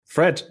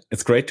Fred,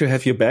 it's great to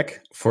have you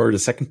back for the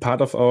second part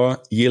of our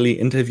yearly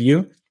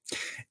interview.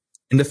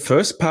 In the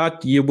first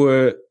part, you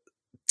were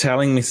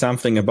telling me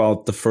something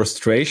about the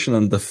frustration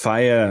and the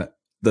fire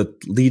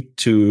that lead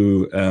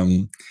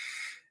to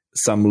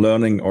some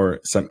learning or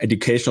some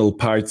educational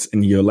parts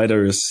in your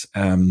letters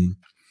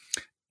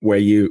where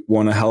you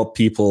want to help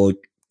people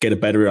get a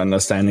better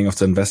understanding of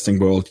the investing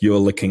world you're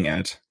looking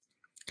at.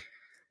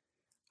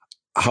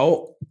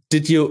 How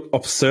did you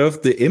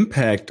observe the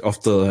impact of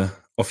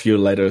your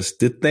letters?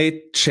 Did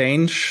they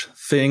change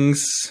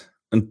things,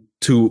 and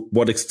to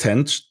what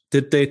extent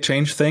did they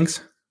change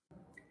things?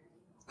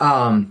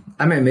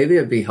 Maybe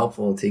it'd be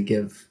helpful to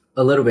give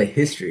a little bit of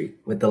history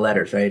with the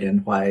letters, right?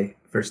 And why I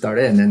first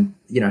started, and then,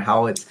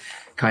 how it's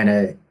kind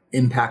of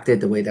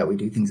impacted the way that we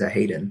do things at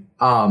Hayden.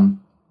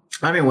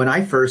 When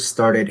I first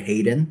started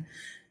Hayden,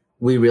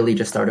 we really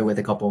just started with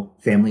a couple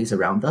families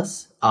around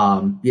us.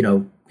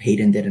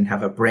 Hayden didn't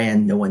have a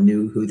brand. No one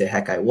knew who the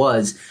heck I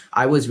was.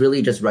 I was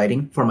really just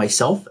writing for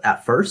myself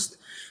at first,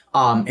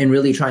 and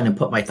really trying to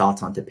put my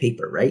thoughts onto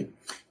paper, right?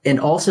 And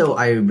also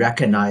I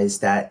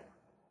recognized that,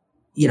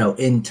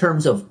 in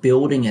terms of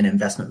building an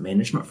investment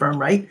management firm,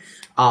 right?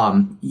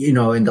 In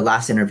the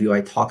last interview,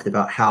 I talked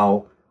about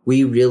how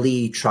we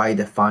really try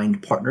to find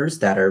partners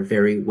that are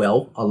very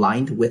well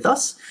aligned with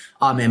us.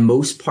 And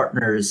most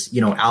partners,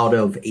 out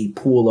of a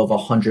pool of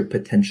 100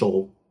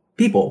 potential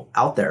people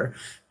out there,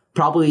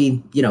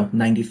 probably,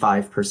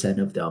 95%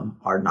 of them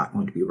are not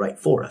going to be right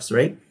for us,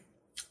 right?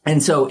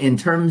 And so in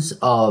terms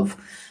of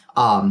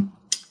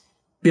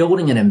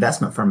building an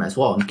investment firm as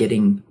well and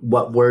getting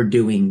what we're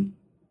doing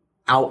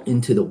out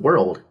into the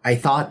world, I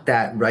thought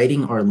that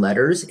writing our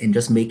letters and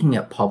just making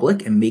it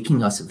public and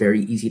making us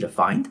very easy to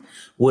find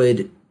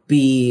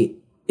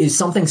is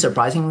something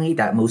surprisingly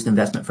that most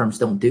investment firms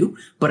don't do.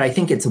 But I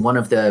think it's one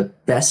of the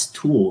best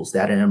tools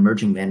that an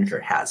emerging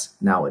manager has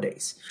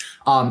nowadays.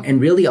 And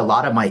really a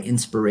lot of my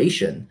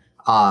inspiration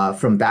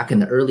from back in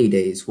the early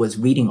days was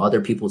reading other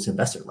people's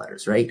investor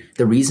letters, right?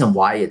 The reason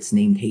why it's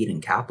named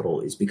Hayden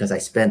Capital is because I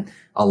spent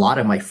a lot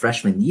of my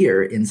freshman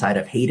year inside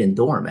of Hayden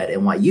dorm at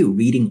NYU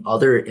reading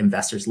other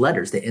investors'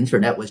 letters. The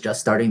internet was just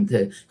starting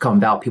to come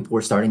about. People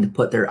were starting to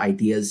put their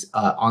ideas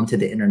onto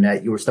the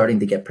internet. You were starting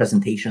to get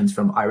presentations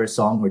from Iris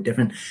Song or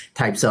different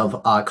types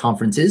of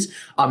conferences.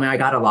 And I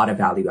got a lot of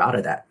value out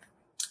of that.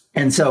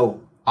 And so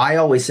I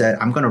always said,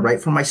 I'm going to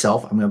write for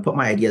myself. I'm going to put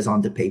my ideas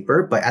onto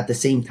paper, but at the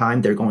same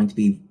time, they're going to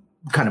be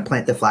kind of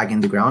plant the flag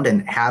in the ground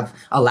and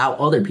allow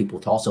other people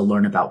to also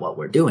learn about what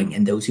we're doing.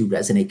 And those who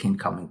resonate can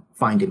come and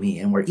find me,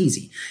 and we're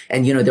easy.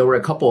 And, there were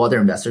a couple other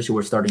investors who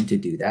were starting to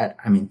do that.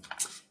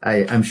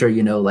 I'm sure,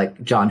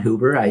 like John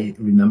Huber. I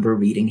remember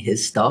reading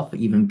his stuff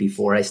even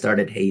before I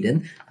started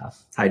Hayden.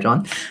 Hi,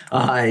 John.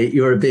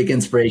 You're a big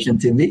inspiration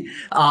to me.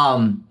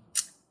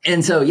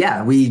 And so,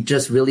 we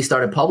just really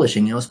started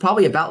publishing. It was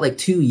probably about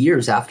 2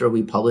 years after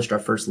we published our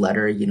first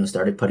letter,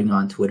 started putting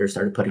on Twitter,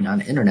 started putting on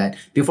the internet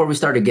before we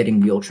started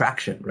getting real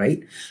traction,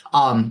 right?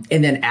 And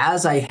then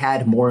as I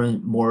had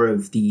more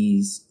of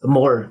these,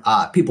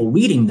 people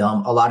reading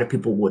them, a lot of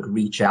people would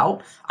reach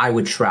out. I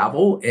would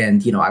travel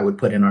and, I would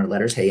put in our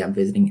letters, hey, I'm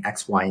visiting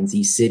X, Y, and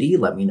Z city.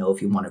 Let me know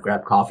if you want to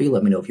grab coffee.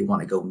 Let me know if you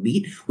want to go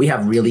meet. We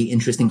have really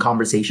interesting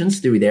conversations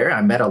through there.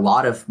 I met a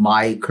lot of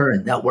my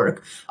current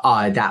network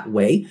that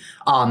way.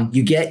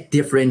 You get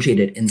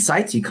differentiated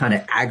insights. You kind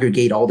of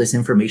aggregate all this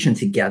information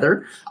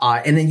together,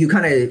 and then you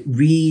kind of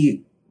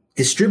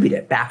redistribute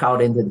it back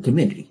out into the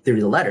community through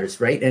the letters,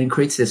 right? And it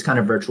creates this kind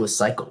of virtuous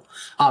cycle.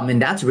 And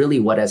that's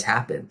really what has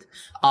happened.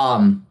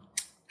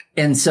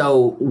 And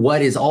so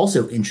what is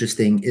also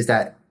interesting is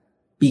that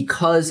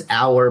because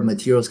our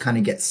materials kind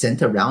of get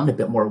sent around a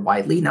bit more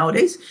widely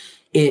nowadays,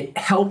 it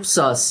helps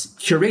us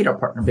curate our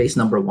partner base,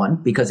 number one,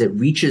 because it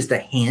reaches the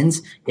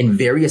hands in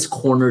various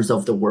corners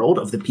of the world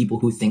of the people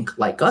who think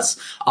like us.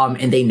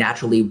 And they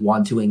naturally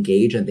want to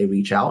engage and they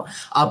reach out,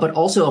 but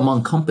also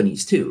among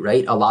companies too,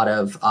 right? A lot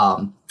of,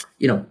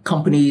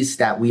 companies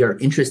that we are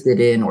interested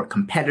in or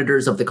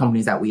competitors of the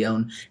companies that we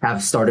own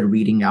have started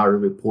reading our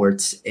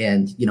reports,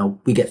 and,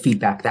 we get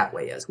feedback that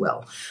way as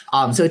well.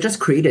 So it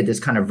just created this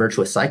kind of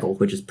virtuous cycle,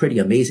 which is pretty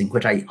amazing,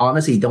 which I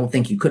honestly don't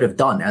think you could have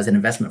done as an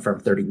investment firm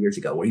 30 years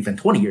ago or even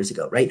 20 years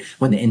ago, right?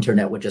 When the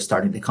internet was just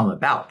starting to come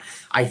about.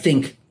 I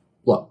think,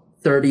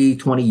 30,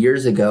 20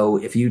 years ago,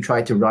 if you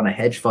tried to run a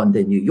hedge fund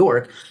in New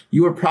York,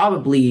 you were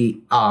probably,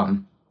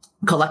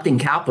 collecting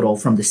capital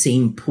from the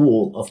same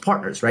pool of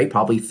partners, right?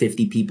 Probably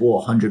 50 people,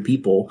 100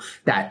 people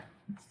that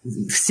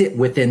sit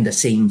within the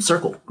same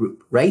circle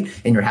group, right?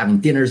 And you're having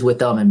dinners with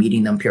them and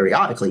meeting them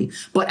periodically.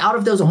 But out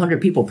of those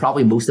 100 people,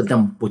 probably most of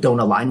them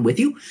don't align with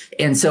you.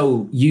 And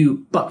so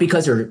but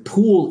because your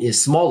pool is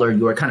smaller,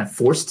 you are kind of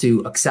forced to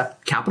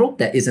accept capital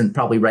that isn't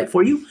probably right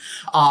for you.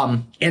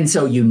 And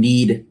so you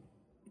need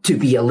to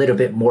be a little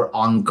bit more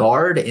on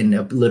guard and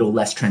a little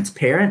less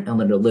transparent, and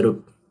a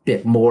little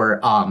bit more,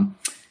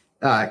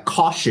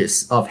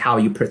 cautious of how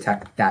you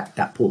protect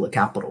that pool of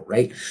capital,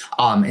 right?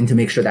 And to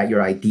make sure that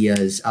your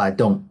ideas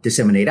don't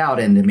disseminate out,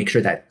 and to make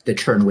sure that the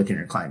churn within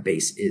your client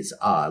base is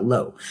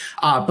low.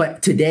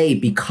 But today,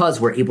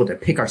 because we're able to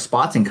pick our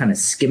spots and kind of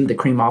skim the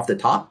cream off the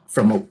top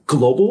from a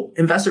global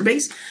investor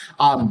base,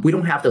 we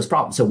don't have those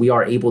problems. So we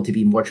are able to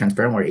be more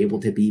transparent. We're able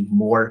to be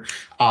more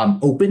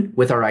open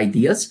with our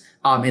ideas.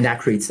 And that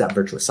creates that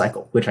virtuous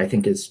cycle, which I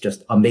think is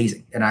just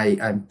amazing. And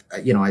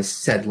I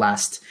said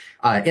last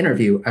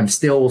interview, I'm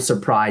still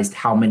surprised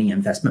how many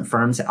investment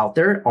firms out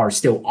there are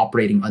still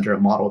operating under a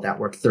model that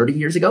worked 30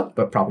 years ago,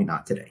 but probably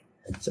not today.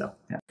 So,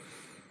 yeah.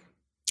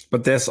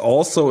 But there's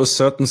also a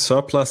certain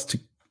surplus to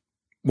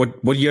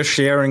what you're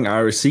sharing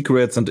are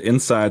secrets and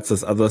insights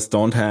that others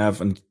don't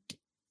have. And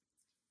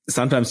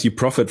sometimes you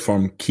profit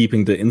from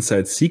keeping the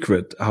inside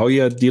secret. How are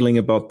you dealing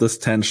about this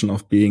tension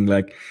of being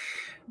like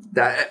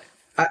that?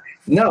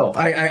 No,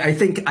 I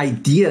think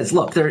ideas,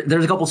 look,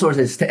 there's a couple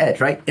sources to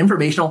edge, right?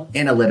 Informational,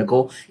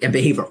 analytical, and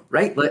behavioral,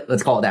 right?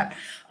 Let's call it that.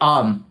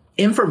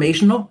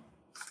 Informational,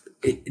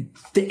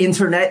 the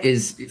internet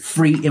is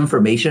free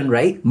information,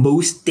 right?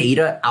 Most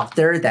data out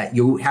there that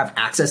you have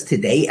access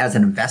today as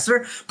an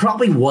investor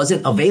probably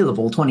wasn't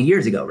available 20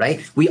 years ago,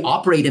 right? We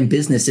operate in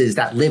businesses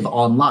that live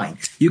online.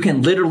 You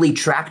can literally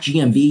track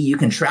GMV. You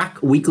can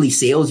track weekly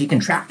sales. You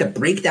can track the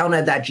breakdown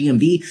of that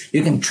GMV.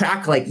 You can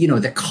track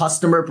the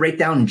customer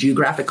breakdown and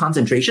geographic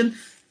concentration.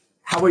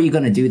 How are you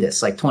going to do this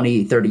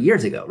 20, 30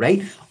 years ago,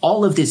 right?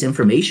 All of this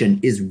information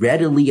is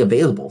readily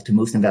available to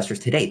most investors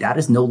today. That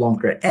is no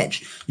longer an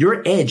edge.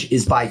 Your edge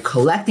is by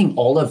collecting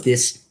all of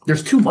this.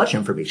 There's too much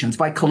information. It's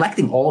by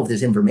collecting all of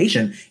this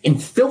information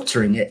and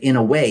filtering it in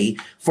a way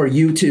for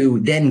you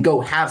to then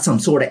go have some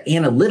sort of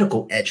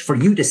analytical edge, for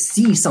you to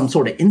see some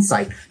sort of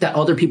insight that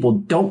other people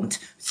don't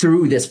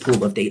through this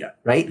pool of data,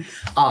 right?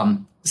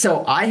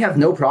 So I have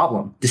no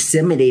problem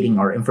disseminating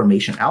our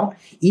information out,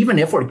 even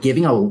if we're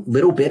giving a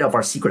little bit of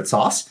our secret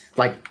sauce.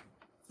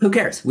 Who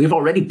cares? We've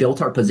already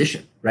built our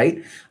position,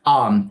 right?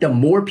 The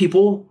more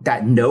people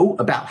that know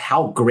about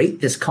how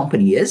great this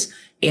company is,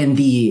 and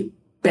the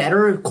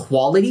better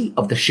quality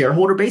of the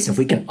shareholder base, if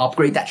we can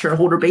upgrade that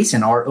shareholder base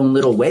in our own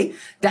little way,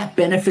 that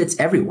benefits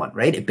everyone,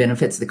 right? It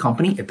benefits the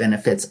company. It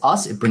benefits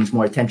us. It brings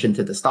more attention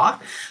to the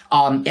stock.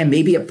 And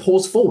maybe it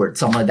pulls forward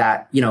some of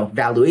that,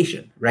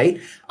 valuation,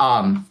 right?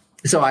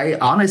 So I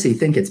honestly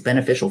think it's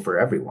beneficial for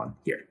everyone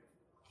here.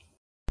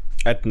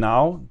 And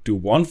now, do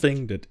one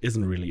thing that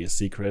isn't really a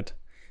secret.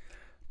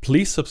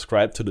 Please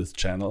subscribe to this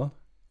channel,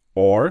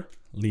 or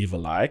leave a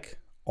like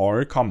or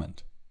a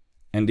comment.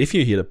 And if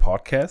you hear the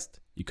podcast,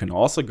 you can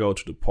also go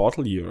to the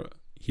portal you're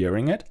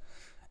hearing it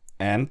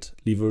and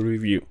leave a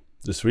review.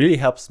 This really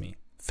helps me.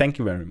 Thank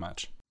you very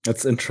much.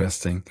 That's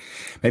interesting.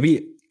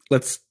 Maybe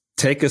let's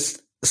take a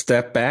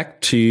step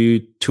back to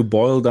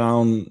boil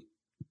down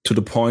to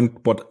the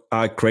point, what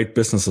are great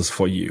businesses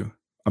for you?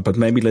 But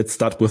maybe let's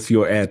start with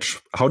your edge.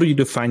 How do you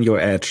define your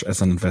edge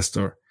as an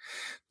investor?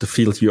 The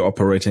field you're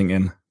operating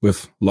in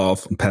with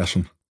love and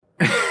passion.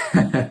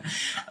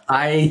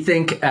 I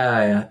think,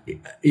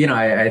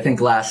 I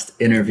think last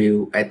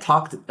interview, I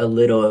talked a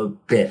little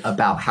bit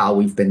about how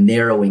we've been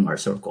narrowing our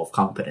circle of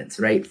competence,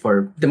 right?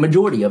 For the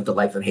majority of the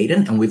life of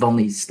Hayden, and we've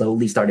only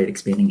slowly started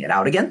expanding it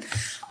out again.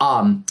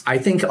 I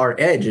think our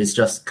edge is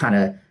just kind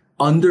of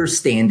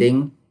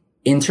understanding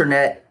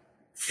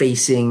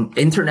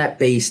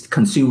internet-based,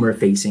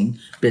 consumer-facing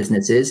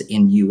businesses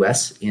in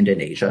US and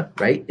in Asia,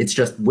 right? It's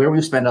just where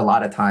we've spent a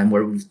lot of time,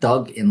 where we've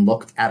dug and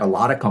looked at a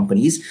lot of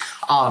companies.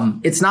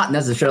 It's not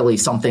necessarily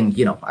something,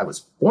 I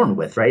was born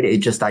with, right? I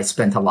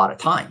spent a lot of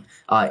time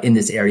in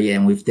this area,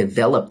 and we've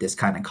developed this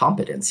kind of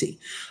competency.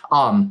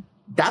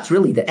 That's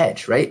really the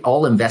edge, right?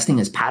 All investing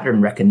is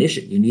pattern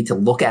recognition. You need to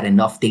look at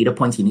enough data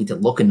points. You need to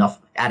look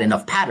at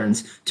enough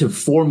patterns to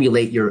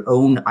formulate your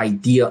own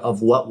idea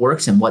of what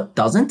works and what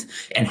doesn't,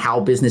 and how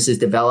businesses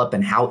develop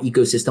and how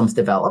ecosystems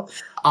develop.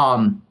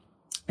 And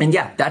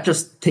yeah, that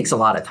just takes a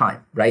lot of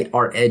time, right?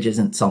 Our edge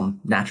isn't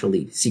some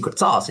naturally secret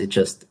sauce. It's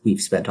just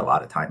we've spent a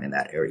lot of time in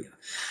that area.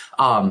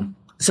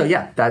 So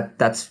yeah,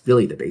 that's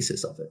really the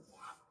basis of it.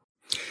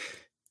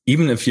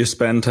 Even if you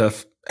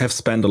have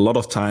spent a lot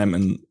of time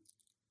in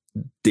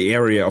the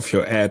area of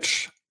your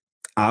edge,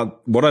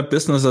 what are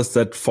businesses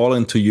that fall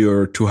into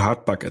your too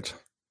hard bucket,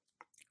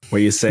 where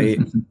you say,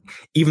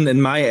 even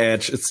in my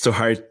edge, it's too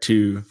hard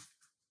to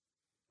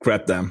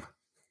grab them?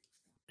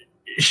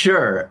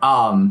 Sure.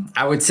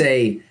 I would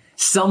say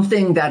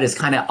something that is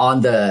kind of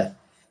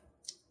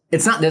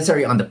it's not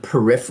necessarily on the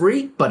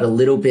periphery, but a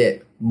little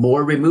bit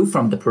more removed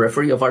from the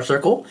periphery of our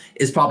circle,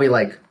 is probably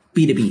like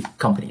B2B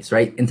companies,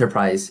 right?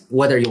 Enterprise,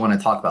 whether you want to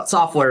talk about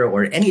software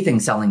or anything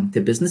selling to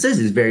businesses,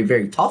 is very,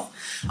 very tough.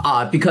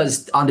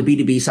 Because on the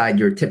B2B side,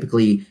 you're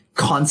typically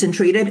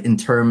concentrated in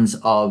terms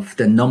of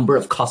the number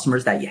of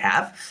customers that you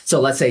have.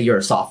 So let's say you're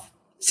a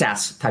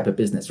SaaS type of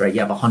business, right? You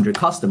have 100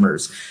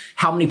 customers.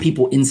 How many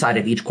people inside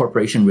of each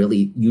corporation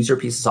really use your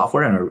piece of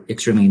software and are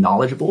extremely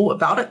knowledgeable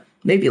about it?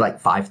 maybe like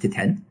 5 to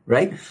 10,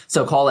 right?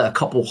 So call it a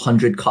couple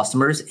hundred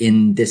customers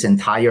in this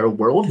entire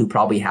world who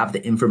probably have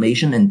the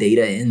information and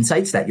data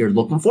insights that you're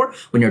looking for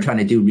when you're trying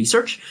to do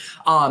research.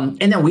 And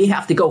then we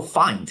have to go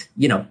find,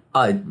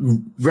 a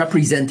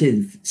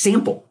representative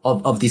sample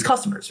of these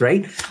customers,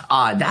 right?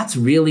 That's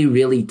really,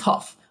 really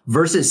tough.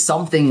 Versus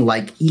something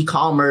like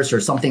e-commerce or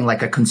something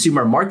like a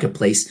consumer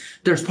marketplace,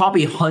 there's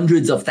probably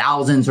hundreds of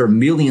thousands or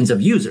millions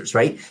of users,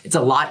 right? It's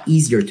a lot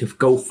easier to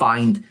go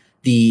find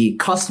the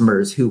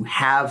customers who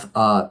have,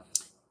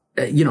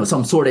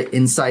 some sort of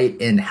insight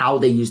in how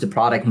they use the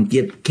product and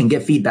can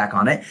give feedback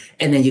on it.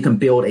 And then you can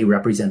build a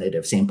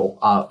representative sample,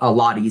 a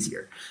lot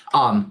easier.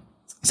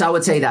 So I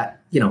would say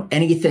that,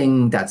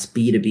 anything that's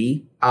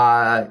B2B,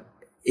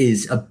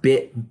 is a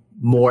bit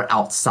more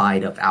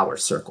outside of our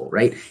circle,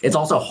 right? It's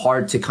also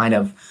hard to kind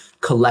of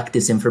collect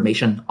this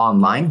information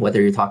online,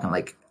 whether you're talking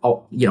like,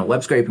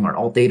 web scraping or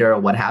alt data or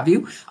what have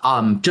you.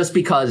 Just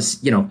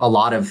because, a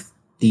lot of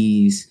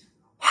these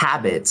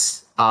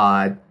habits,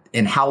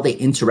 and how they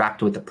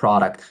interact with the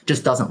product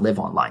just doesn't live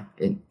online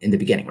in the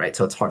beginning, right?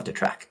 So it's hard to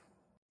track.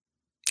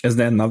 Is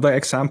there another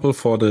example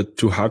for the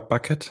too hard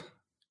bucket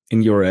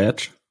in your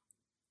edge?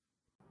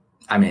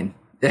 I mean,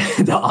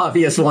 the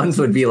obvious ones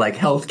would be like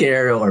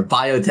healthcare or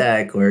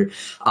biotech or,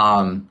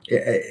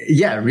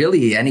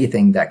 really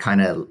anything that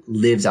kind of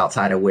lives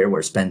outside of where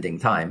we're spending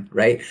time,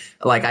 right?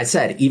 Like I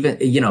said, even,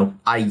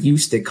 I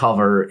used to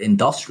cover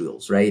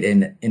industrials, right?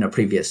 In a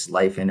previous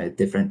life, in a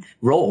different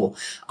role.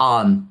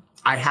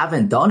 I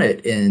haven't done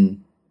it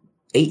in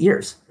 8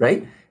 years,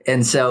 right?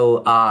 And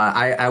so,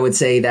 I would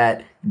say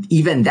that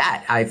even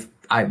that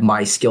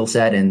my skill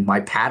set and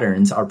my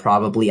patterns are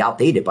probably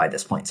outdated by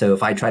this point. So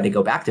if I try to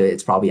go back to it,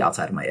 it's probably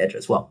outside of my edge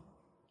as well.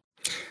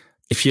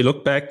 If you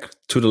look back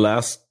to the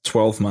last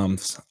 12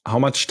 months, how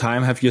much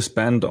time have you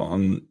spent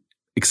on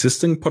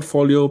existing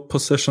portfolio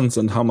positions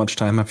and how much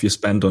time have you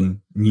spent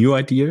on new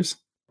ideas?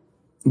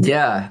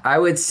 Yeah, I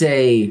would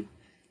say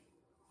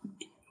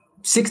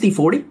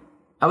 60-40,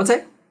 I would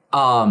say.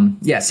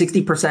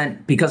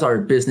 60%, because our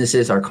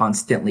businesses are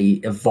constantly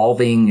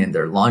evolving and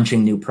they're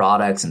launching new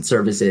products and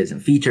services and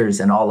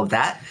features and all of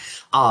that.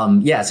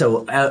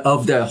 So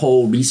of the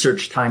whole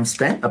research time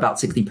spent, about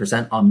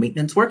 60% on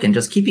maintenance work and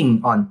just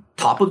keeping on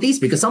top of these,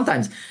 because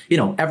sometimes,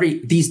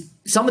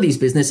 some of these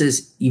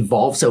businesses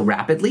evolve so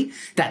rapidly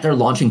that they're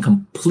launching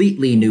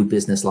completely new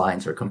business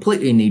lines or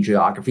completely new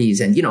geographies.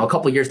 And, a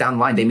couple of years down the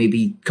line, they may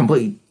be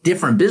completely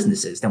different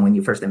businesses than when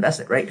you first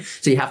invested, right?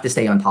 So you have to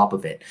stay on top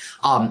of it.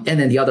 And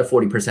then the other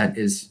 40%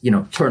 is,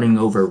 turning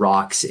over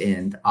rocks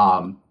and,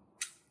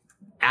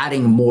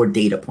 adding more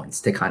data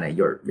points to kind of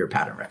your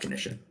pattern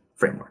recognition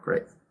framework,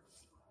 right?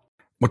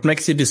 What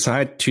makes you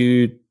decide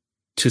to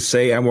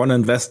say, I want to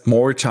invest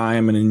more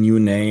time in a new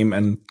name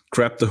and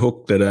grab the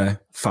hook that I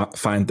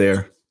find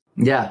there?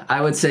 Yeah,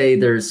 I would say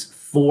there's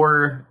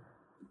 4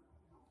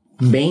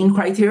 main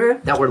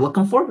criteria that we're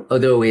looking for,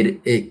 although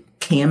it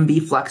can be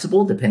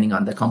flexible depending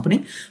on the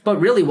company. But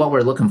really what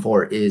we're looking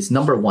for is,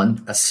 number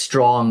 1, a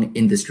strong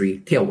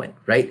industry tailwind,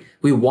 right?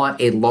 We want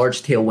a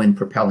large tailwind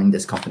propelling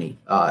this company,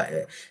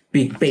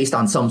 based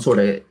on some sort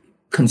of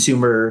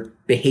consumer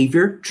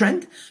behavior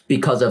trend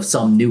because of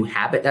some new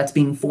habit that's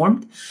being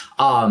formed,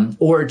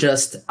 or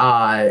just,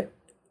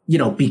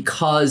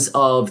 because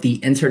of the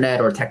internet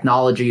or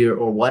technology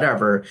or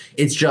whatever,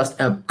 it's just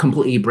a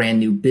completely brand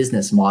new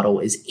business model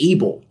is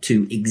able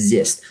to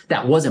exist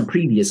that wasn't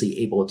previously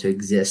able to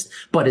exist,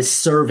 but is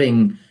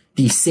serving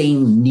the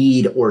same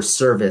need or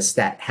service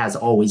that has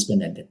always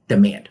been in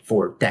demand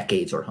for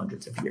decades or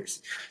hundreds of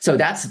years. So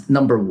that's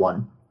number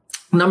 1.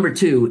 Number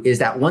 2 is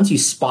that once you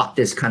spot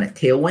this kind of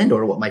tailwind,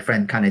 or what my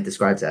friend kind of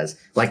describes as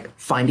like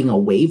finding a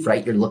wave,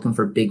 right? You're looking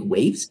for big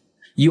waves.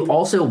 You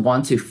also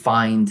want to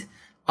find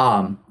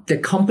the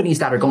companies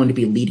that are going to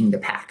be leading the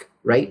pack,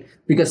 right?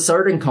 Because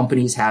certain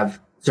companies have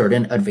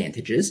certain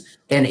advantages.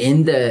 And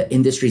in the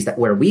industries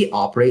where we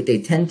operate,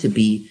 they tend to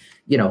be,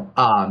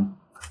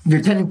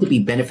 there tending to be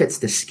benefits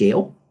to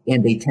scale,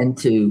 and they tend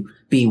to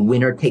be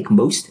winner take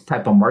most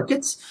type of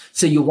markets.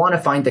 So you want to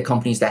find the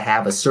companies that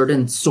have a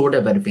certain sort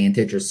of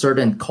advantage or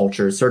certain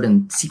culture,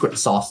 certain secret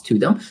sauce to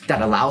them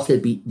that allows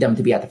them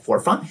to be at the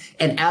forefront.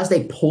 And as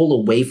they pull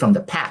away from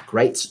the pack,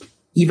 right,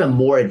 even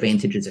more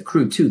advantages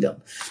accrue to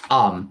them.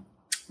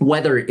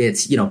 Whether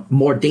it's,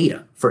 more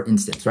data, for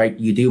instance, right?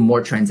 You do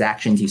more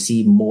transactions, you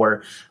see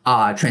more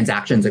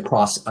transactions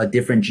across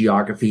different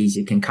geographies.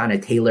 You can kind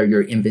of tailor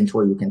your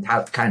inventory. You can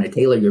kind of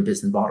tailor your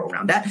business model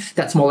around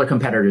that smaller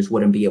competitors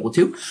wouldn't be able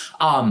to.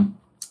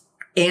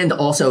 And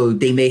also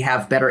they may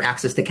have better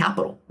access to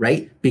capital,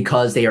 right?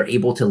 Because they are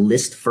able to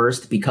list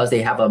first, because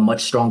they have a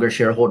much stronger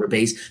shareholder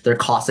base, their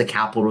cost of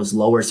capital is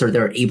lower. So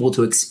they're able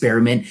to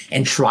experiment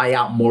and try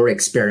out more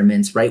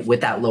experiments, right?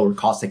 With that lower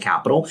cost of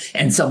capital.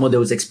 And some of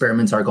those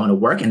experiments are going to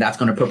work, and that's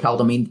going to propel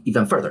them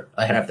even further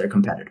ahead of their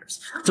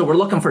competitors. So we're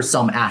looking for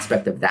some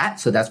aspect of that.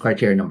 So that's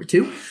criteria number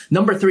 2.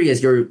 Number 3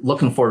 is you're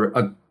looking for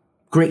a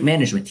great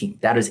management team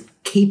that is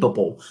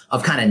capable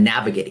of kind of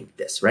navigating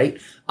this, right?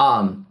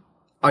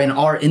 In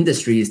our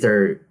industries,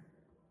 they're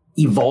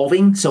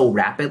evolving so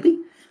rapidly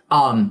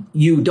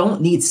You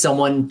don't need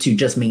someone to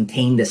just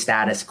maintain the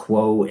status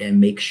quo and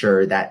make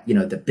sure that,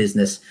 the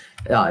business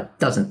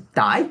doesn't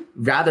die.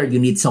 Rather, you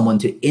need someone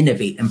to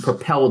innovate and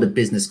propel the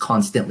business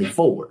constantly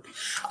forward.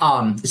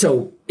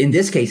 So in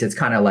this case, it's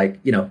kind of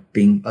like,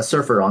 being a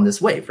surfer on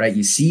this wave, right?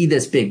 You see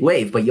this big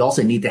wave, but you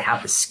also need to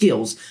have the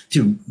skills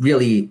to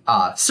really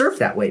surf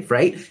that wave,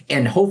 right?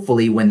 And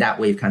hopefully when that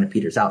wave kind of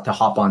peters out, to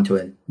hop onto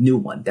a new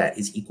one that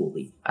is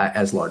equally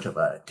as large of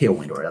a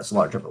tailwind or as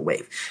large of a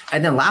wave.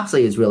 And then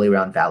lastly is really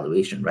around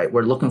valuation, right?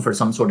 We're looking for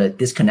some sort of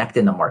disconnect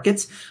in the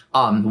markets.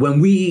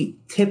 When we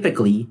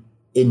typically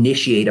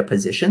initiate a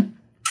position,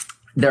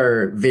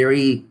 they're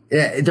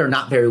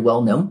not very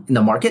well known in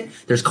the market.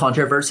 There's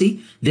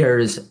controversy.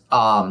 There's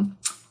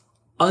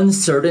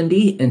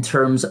uncertainty in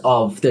terms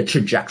of the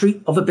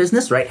trajectory of a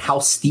business, right? How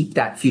steep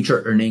that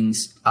future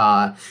earnings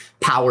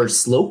power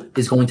slope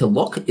is going to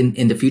look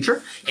in the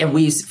future. And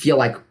we feel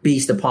like,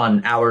 based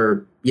upon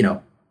our,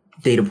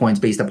 data points,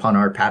 based upon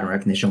our pattern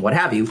recognition, what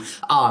have you,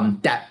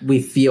 that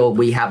we feel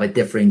we have a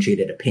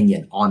differentiated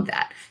opinion on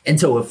that. And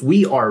so if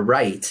we are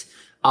right,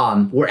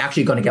 we're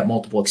actually going to get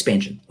multiple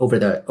expansion over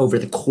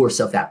the course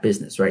of that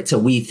business, right? So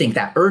we think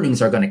that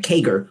earnings are going to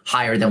CAGR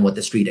higher than what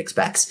the street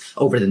expects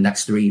over the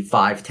next 3,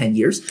 5, 10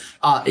 years.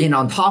 And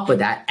on top of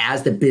that,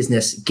 as the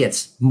business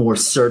gets more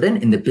certain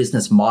and the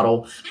business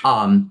model,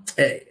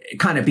 it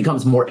kind of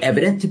becomes more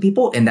evident to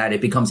people, and that it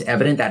becomes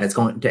evident that it's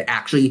going to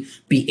actually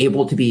be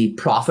able to be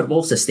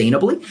profitable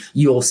sustainably,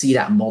 you'll see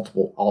that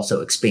multiple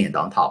also expand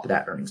on top of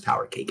that earnings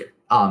power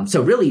CAGR.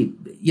 So really,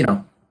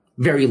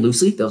 very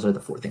loosely, those are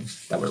the 4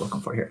 things that we're looking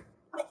for here.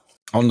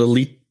 On the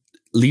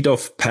lead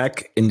of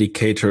pack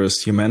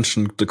indicators, you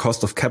mentioned the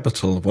cost of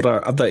capital. What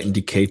are other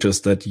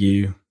indicators that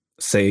you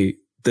say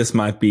this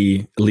might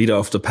be a leader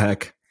of the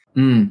pack?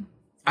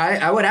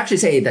 I would actually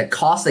say that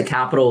cost of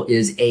capital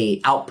is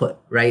a output,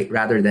 right,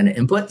 rather than an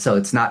input. So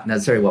it's not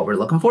necessarily what we're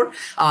looking for.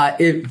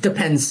 It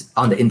depends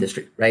on the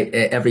industry, right?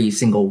 Every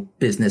single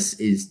business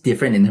is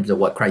different in terms of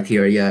what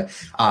criteria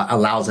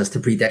allows us to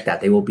predict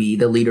that they will be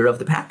the leader of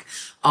the pack.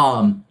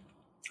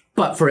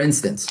 But for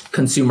instance,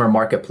 consumer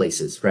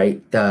marketplaces, right?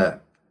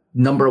 The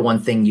number one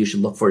thing you should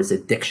look for is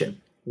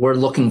addiction. We're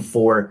looking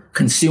for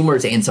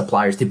consumers and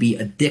suppliers to be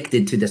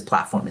addicted to this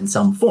platform in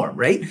some form,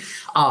 right?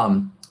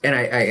 And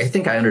I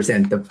think I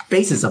understand the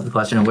basis of the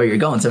question and where you're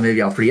going, so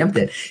maybe I'll preempt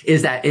it,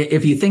 is that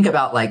if you think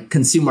about like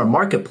consumer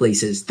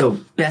marketplaces, the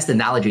best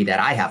analogy that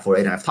I have for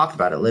it, and I've talked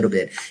about it a little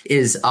bit,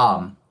 is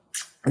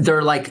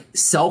they're like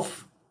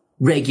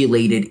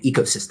self-regulated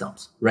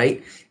ecosystems,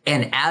 right?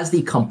 And as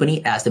the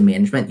company, as the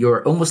management,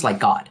 you're almost like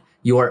God.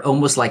 You are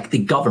almost like the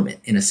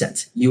government in a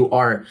sense. You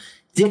are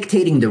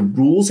dictating the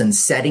rules and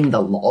setting the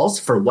laws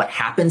for what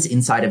happens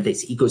inside of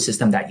this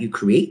ecosystem that you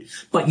create,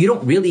 but you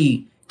don't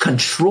really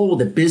control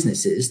the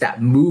businesses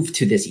that move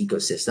to this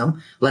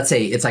ecosystem. Let's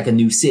say it's like a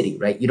new city,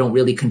 right? You don't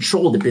really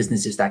control the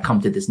businesses that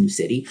come to this new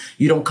city.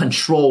 You don't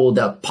control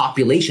the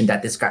population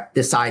that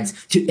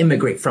decides to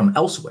immigrate from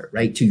elsewhere,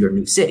 right, to your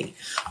new city.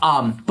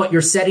 But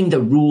you're setting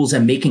the rules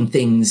and making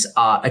things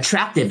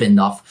attractive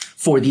enough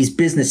for these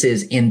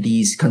businesses and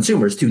these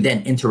consumers to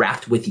then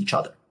interact with each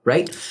other,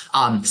 right?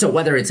 So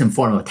whether it's in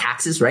form of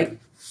taxes, right?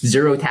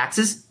 0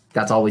 taxes.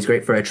 That's always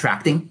great for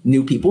attracting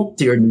new people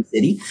to your new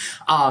city.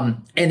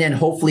 And then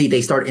hopefully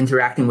they start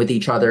interacting with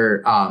each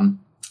other.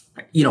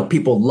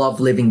 People love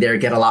living there,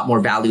 get a lot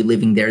more value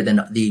living there than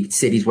the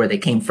cities where they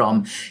came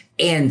from.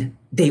 And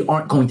they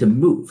aren't going to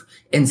move.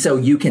 And so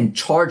you can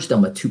charge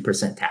them a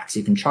 2% tax.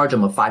 You can charge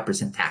them a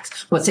 5%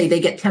 tax. But say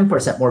they get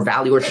 10% more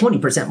value or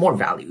 20% more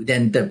value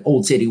than the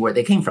old city where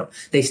they came from.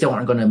 They still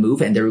aren't going to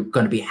move, and they're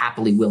going to be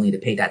happily willing to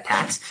pay that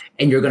tax.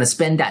 And you're going to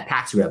spend that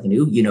tax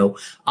revenue,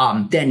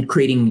 then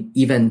creating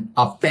even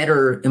a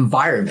better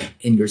environment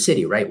in your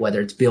city, right?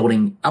 Whether it's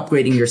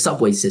upgrading your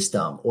subway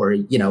system, or,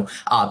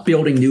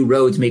 building new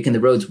roads, making the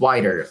roads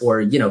wider,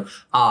 or,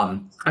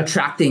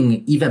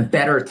 attracting even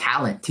better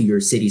talent to your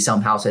city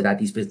somehow, so that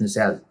these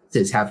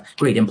businesses have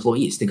great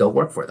employees to go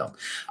work for them.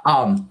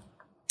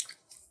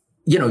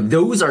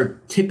 Those are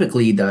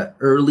typically the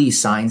early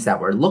signs that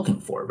we're looking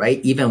for,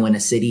 right? Even when a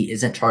city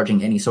isn't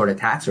charging any sort of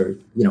tax, or,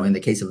 in the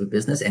case of a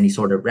business, any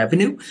sort of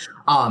revenue.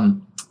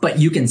 But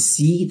you can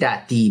see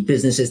that the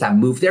businesses that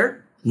move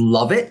there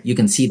love it. You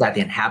can see that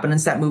the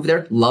inhabitants that move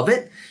there love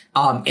it.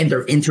 And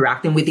they're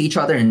interacting with each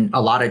other, and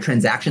a lot of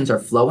transactions are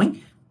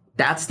flowing.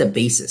 That's the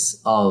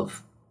basis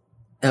of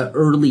an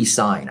early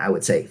sign, I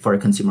would say, for a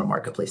consumer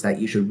marketplace that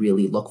you should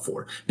really look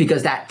for,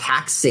 because that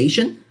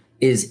taxation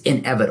is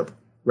inevitable,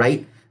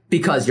 right?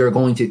 Because you're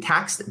going to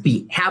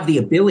have the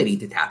ability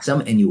to tax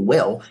them, and you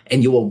will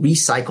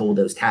recycle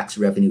those tax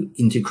revenue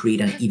into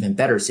create an even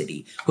better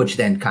city, which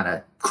then kind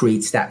of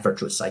creates that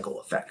virtuous cycle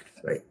effect,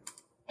 right?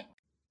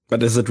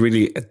 But is it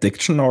really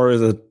addiction, or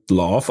is it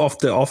love of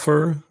the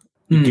offer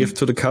you give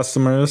to the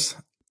customers?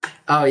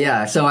 Oh,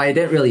 yeah. So I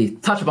didn't really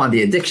touch upon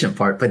the addiction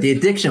part, but the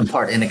addiction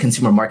part in a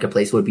consumer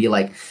marketplace would be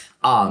like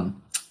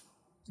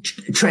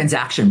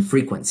transaction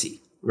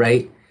frequency,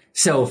 right?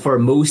 So for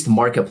most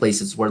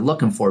marketplaces, we're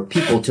looking for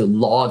people to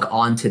log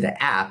on to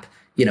the app,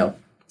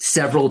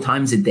 several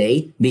times a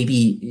day.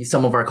 Maybe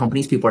some of our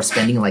companies, people are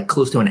spending like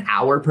close to an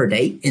hour per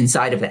day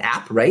inside of the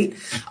app, right?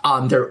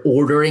 They're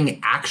ordering,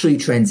 actually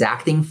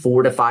transacting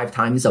 4 to 5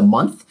 times a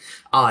month.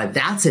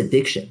 That's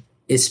addiction,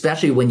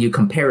 especially when you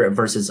compare it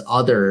versus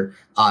other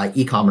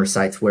e-commerce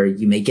sites where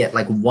you may get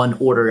like one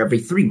order every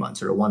 3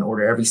 months or one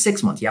order every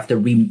 6 months. You have to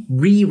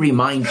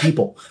remind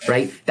people,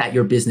 right, that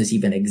your business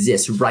even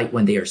exists right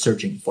when they are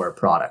searching for a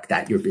product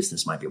that your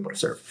business might be able to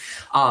serve.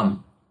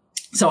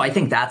 So I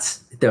think that's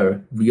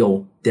the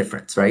real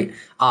difference, right?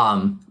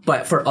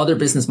 But for other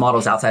business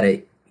models outside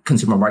of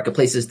consumer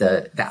marketplaces,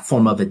 that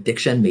form of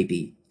addiction may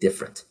be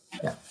different.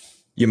 Yeah.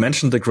 You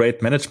mentioned the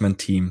great management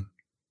team.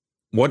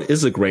 What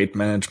is a great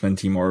management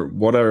team, or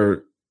what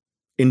are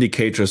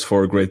indicators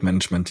for a great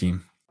management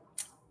team?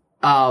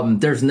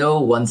 There's no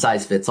one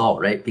size fits all,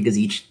 right? Because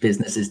each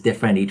business is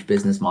different. Each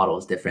business model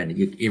is different.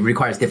 It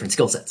requires different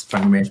skill sets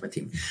from the management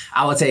team.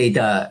 I would say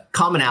the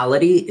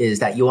commonality is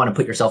that you want to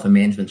put yourself in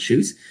management's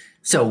shoes.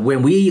 So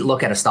when we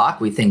look at a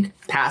stock, we think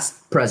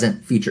past,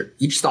 present, future.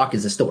 Each stock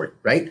is a story,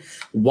 right?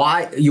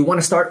 Why you want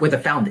to start with a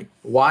founding.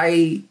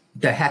 Why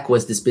the heck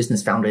was this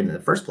business founded in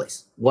the first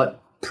place?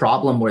 What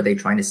problem were they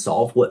trying to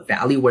solve? What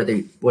value were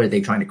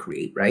they trying to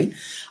create, right?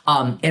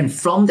 And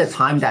from the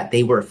time that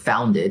they were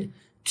founded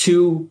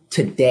to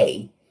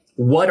today,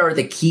 what are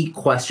the key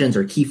questions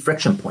or key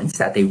friction points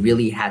that they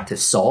really had to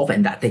solve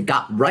and that they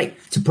got right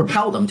to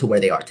propel them to where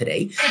they are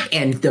today?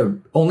 And the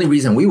only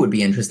reason we would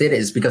be interested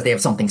is because they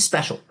have something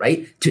special,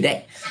 right,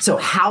 today. So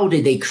how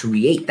did they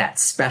create that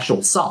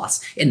special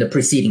sauce in the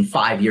preceding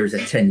 5 years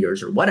and 10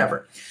 years or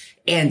whatever?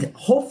 And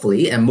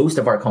hopefully, and most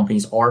of our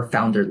companies are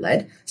founder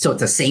led. So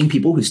it's the same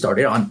people who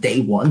started on day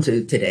one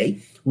to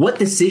today. What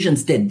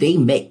decisions did they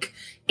make?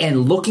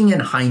 And looking in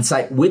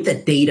hindsight with the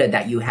data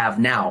that you have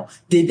now,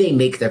 did they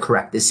make the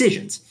correct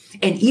decisions?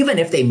 And even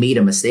if they made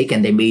a mistake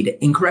and they made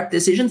incorrect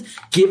decisions,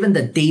 given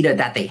the data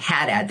that they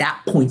had at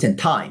that point in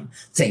time,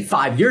 say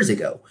 5 years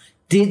ago,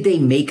 did they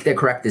make the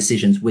correct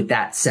decisions with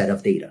that set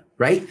of data,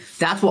 right?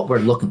 That's what we're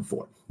looking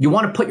for. You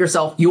want to put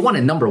yourself, you want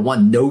to, number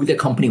one, know the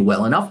company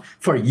well enough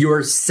for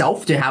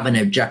yourself to have an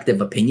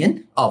objective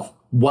opinion of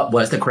what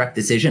was the correct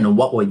decision and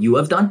what would you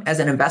have done as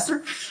an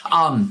investor.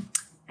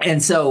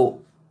 And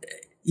so,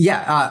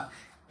 yeah.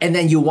 And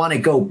then you want to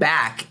go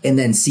back and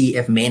then see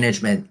if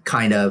management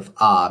kind of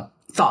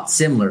thought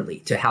similarly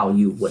to how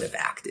you would have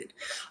acted.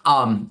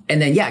 And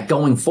then, yeah,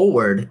 going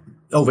forward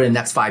over the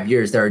next 5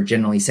 years, there are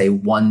generally, say,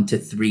 1 to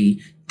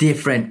 3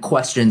 different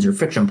questions or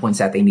friction points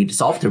that they need to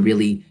solve to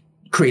really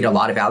create a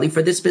lot of value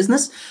for this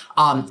business.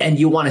 And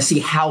you want to see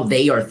how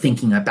they are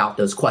thinking about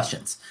those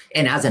questions.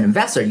 And as an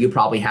investor, you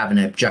probably have an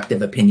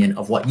objective opinion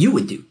of what you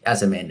would do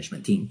as a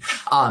management team.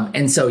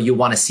 And so you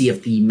want to see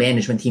if the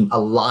management team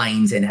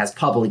aligns and has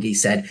publicly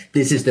said,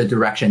 this is the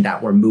direction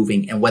that we're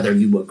moving, and whether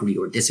you agree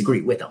or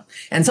disagree with them.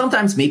 And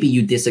sometimes maybe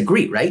you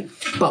disagree, right?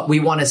 But we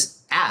want to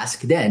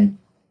ask then,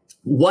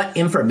 what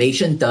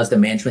information does the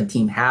management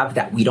team have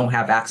that we don't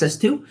have access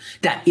to?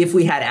 That if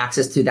we had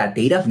access to that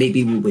data,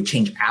 maybe we would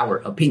change our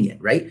opinion,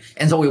 right?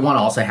 And so we want to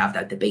also have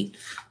that debate.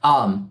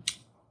 And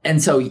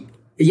so,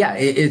 yeah,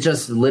 it's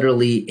just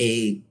literally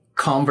a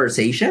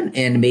conversation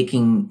and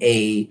making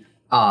a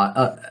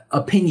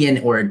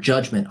opinion or a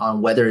judgment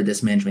on whether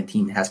this management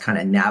team has kind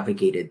of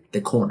navigated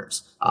the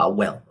corners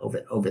well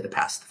over the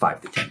past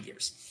 5 to 10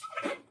 years.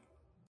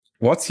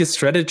 What's your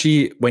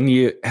strategy when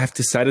you have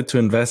decided to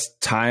invest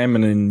time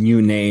in a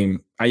new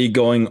name? Are you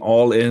going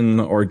all in,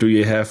 or do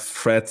you have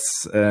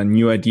threads,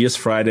 new ideas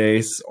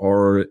Fridays,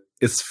 or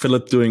is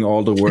Philip doing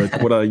all the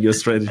work? What are your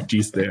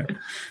strategies there?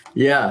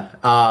 Yeah.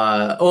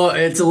 Well,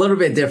 it's a little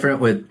bit different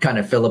with kind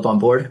of Philip on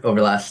board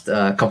over the last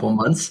couple of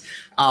months.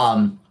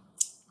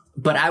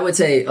 But I would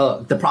say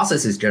the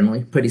process is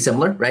generally pretty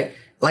similar, right?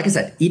 Like I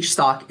said, each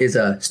stock is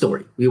a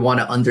story. We want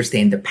to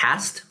understand the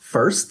past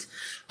first.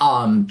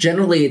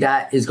 Generally,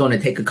 that is going to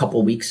take a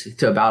couple weeks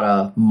to about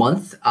a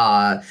month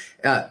on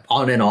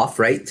and off,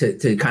 right?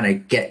 To kind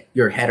of get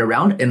your head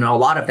around. And a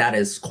lot of that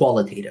is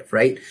qualitative,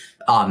 right?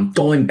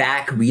 Going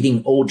back,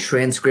 reading old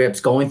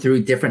transcripts, going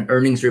through different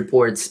earnings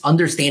reports,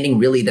 understanding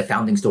really the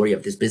founding story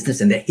of this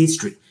business and the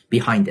history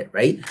behind it,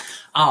 right?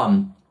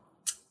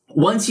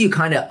 Once you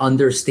kind of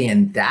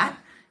understand that,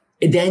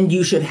 then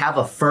you should have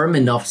a firm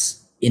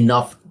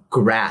enough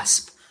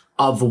grasp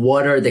of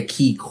what are the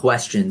key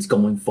questions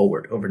going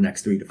forward over the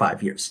next 3 to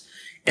 5 years.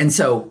 And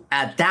so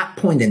at that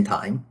point in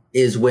time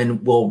is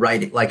when we'll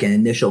write like an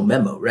initial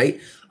memo, right?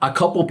 A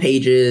couple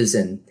pages,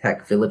 and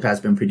heck, Philip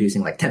has been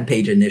producing like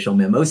 10-page initial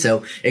memos,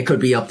 so it could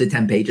be up to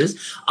 10 pages.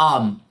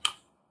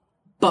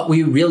 But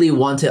we really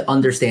want to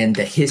understand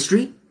the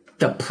history,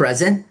 the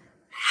present,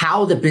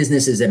 how the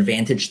business is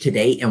advantaged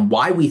today, and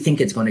why we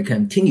think it's going to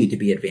continue to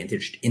be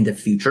advantaged in the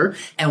future,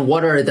 and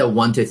what are the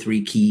 1 to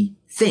 3 key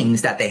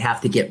things that they have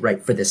to get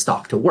right for this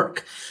stock to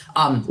work.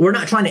 We're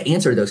not trying to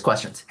answer those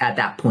questions at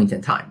that point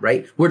in time,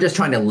 right? We're just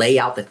trying to lay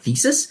out the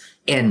thesis.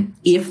 And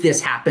if this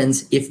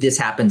happens, if this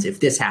happens, if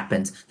this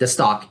happens, the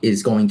stock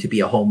is going to be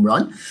a home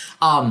run.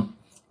 And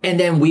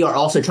then we are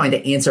also trying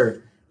to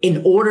answer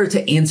in order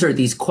to answer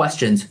these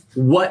questions,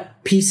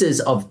 what pieces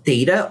of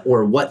data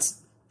or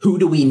who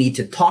do we need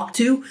to talk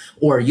to,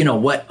 or,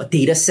 what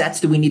data sets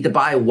do we need to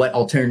buy? What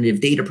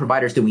alternative data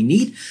providers do we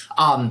need,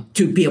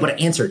 to be able to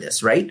answer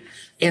this, right?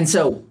 And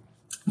so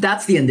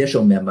that's the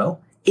initial memo.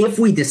 If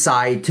we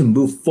decide to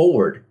move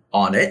forward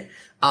on it,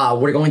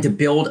 we're going to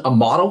build a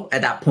model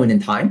at that point in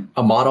time.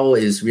 A model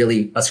is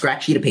really a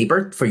scratch sheet of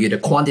paper for you to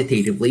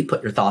quantitatively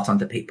put your thoughts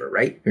onto paper,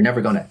 right? You're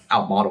never going to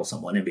outmodel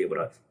someone and be able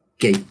to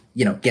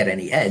get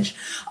any edge.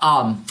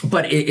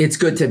 But it's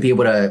good to be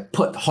able to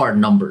put hard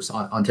numbers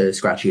onto a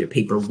scratch sheet of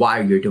paper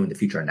while you're doing the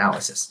future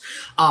analysis.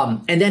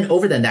 And then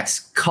over the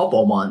next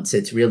couple months,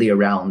 it's really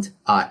around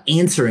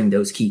answering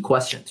those key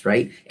questions,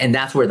 right? And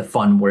that's where the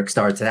fun work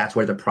starts. That's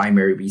where the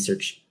primary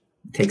research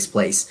takes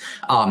place.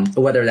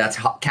 Whether that's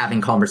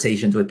having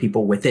conversations with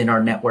people within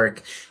our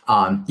network,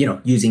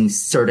 using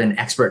certain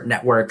expert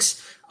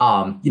networks,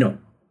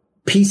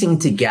 piecing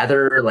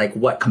together like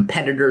what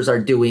competitors are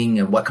doing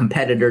and what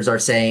competitors are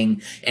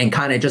saying, and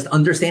kind of just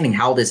understanding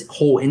how this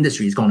whole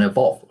industry is going to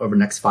evolve over the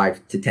next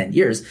 5 to 10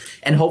 years.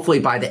 And hopefully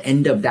by the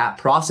end of that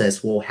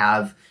process, we'll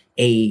have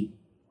a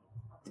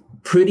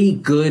pretty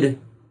good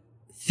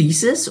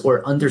thesis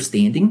or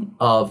understanding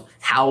of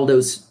how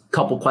those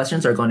couple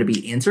questions are going to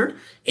be answered,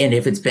 and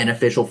if it's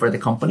beneficial for the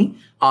company.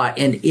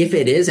 And if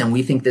it is, and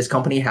we think this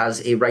company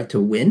has a right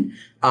to win,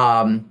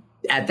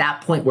 at that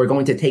point, we're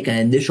going to take an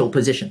initial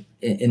position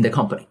in the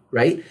company,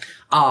 right?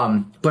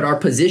 But our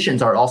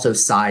positions are also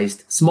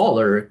sized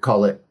smaller,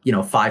 call it,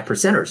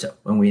 5% or so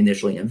when we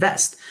initially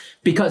invest,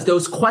 because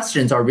those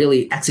questions are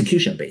really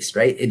execution based,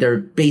 right? They're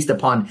based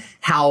upon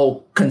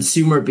how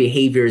consumer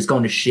behavior is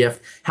going to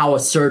shift, how a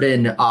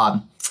certain,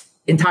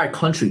 entire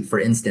country, for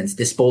instance,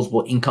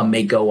 disposable income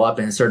may go up,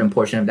 and a certain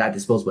portion of that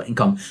disposable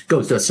income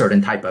goes to a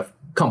certain type of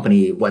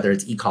company, whether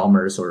it's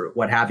e-commerce or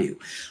what have you.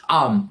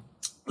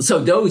 So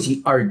those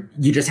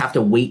you just have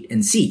to wait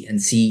and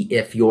see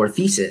if your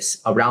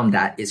thesis around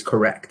that is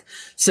correct.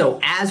 So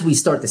as we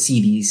start to see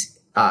these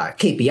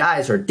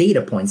KPIs or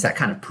data points that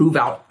kind of prove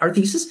out our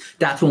thesis,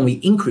 that's when we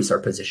increase our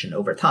position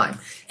over time.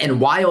 And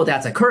while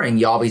that's occurring,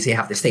 you obviously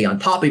have to stay on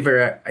top of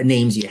your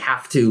names. You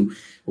have to,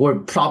 or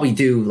probably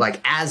do like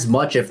as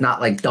much, if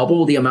not like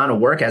double the amount of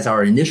work as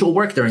our initial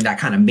work during that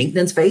kind of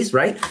maintenance phase,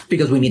 right?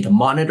 Because we need to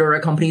monitor our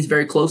companies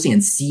very closely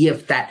and see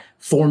if that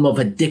form of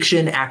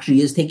addiction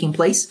actually is taking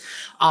place.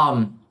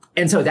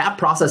 And so that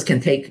process can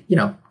take,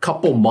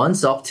 couple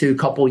months up to a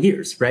couple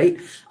years, right?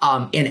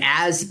 And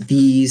as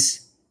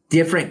these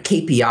different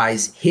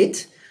KPIs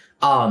hit,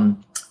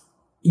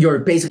 you're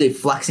basically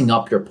flexing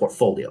up your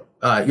portfolio,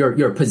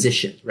 your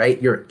position, right?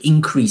 You're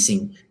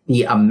increasing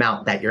the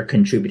amount that you're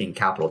contributing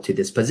capital to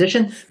this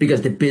position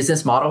because the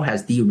business model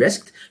has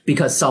de-risked,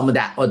 because some of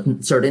that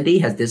uncertainty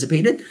has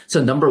dissipated.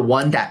 So number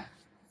one, that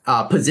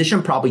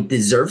position probably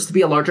deserves to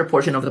be a larger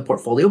portion of the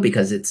portfolio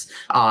because it's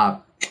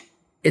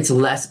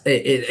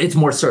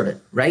more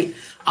certain, right?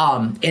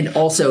 And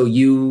also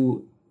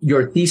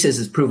your thesis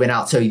is proven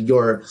out. So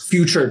your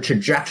future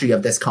trajectory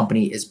of this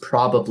company is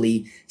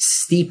probably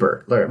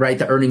steeper, right?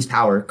 The earnings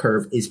power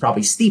curve is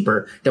probably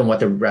steeper than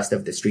what the rest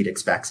of the street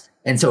expects.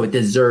 And so it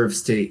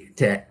deserves to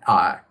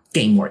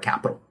gain more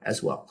capital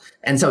as well.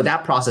 And so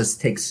that process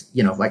takes,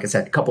 like I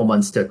said, a couple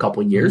months to a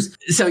couple years.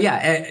 So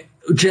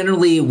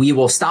generally we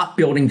will stop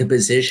building the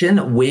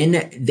position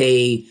when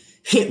they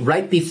hit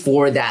right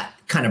before that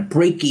kind of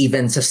break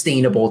even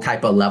sustainable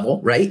type of level,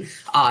 right?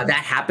 That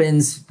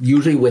happens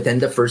usually within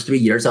the first 3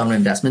 years on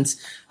investments.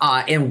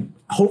 And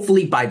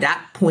hopefully by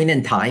that point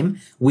in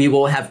time, we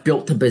will have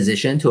built the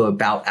position to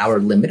about our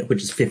limit,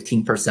 which is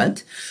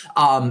 15%.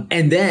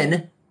 And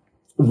then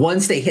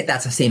once they hit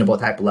that sustainable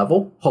type of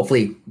level,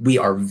 hopefully we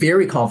are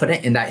very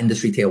confident in that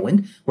industry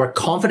tailwind. We're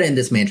confident in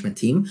this management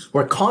team.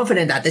 We're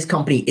confident that this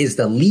company is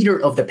the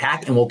leader of the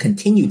pack and will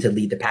continue to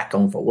lead the pack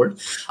going forward.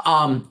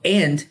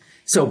 And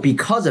so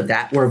because of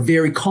that, we're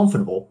very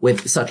comfortable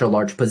with such a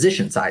large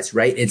position size,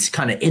 right? It's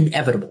kind of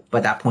inevitable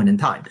by that point in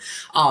time.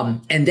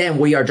 And then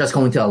we are just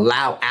going to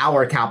allow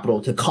our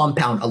capital to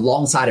compound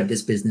alongside of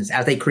this business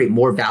as they create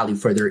more value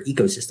for their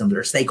ecosystem,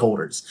 their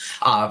stakeholders,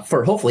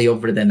 for hopefully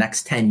over the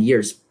next 10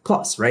 years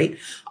plus, right?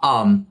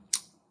 And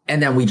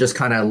then we just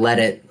kind of let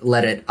it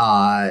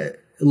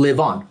live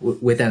on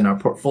within our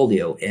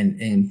portfolio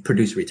and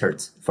produce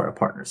returns for our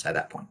partners at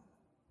that point.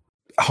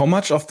 How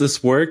much of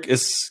this work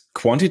is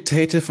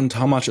quantitative and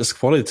how much is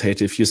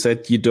qualitative? You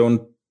said you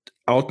don't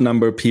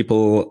outnumber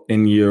people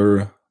in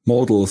your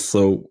models.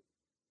 So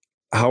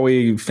how are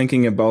you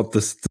thinking about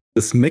this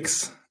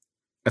mix?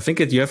 I think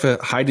that you have a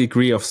high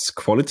degree of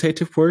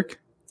qualitative work.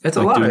 It's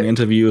like a lot doing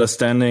interview,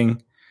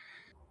 understanding.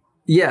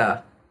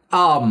 Yeah.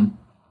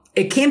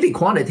 It can be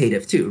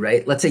quantitative too,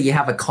 right? Let's say you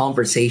have a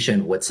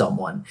conversation with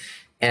someone,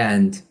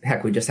 and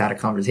heck, we just had a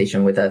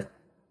conversation with a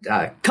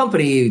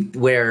company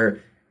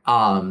where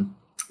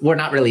we're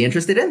not really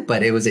interested in,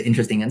 but it was an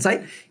interesting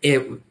insight.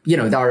 The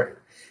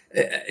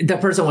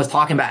person was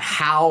talking about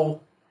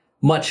how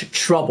much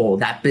trouble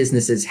that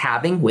business is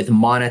having with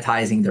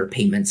monetizing their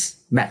payments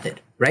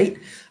method, right?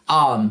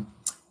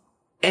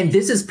 And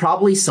this is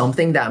probably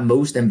something that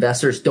most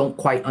investors don't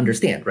quite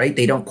understand, right?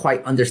 They don't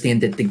quite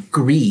understand the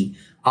degree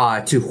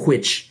to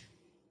which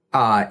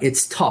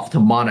it's tough to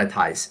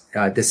monetize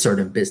this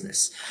certain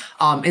business.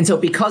 And so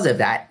because of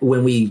that,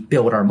 when we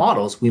build our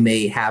models, we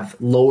may have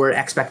lower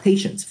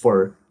expectations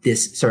for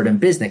this certain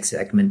business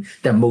segment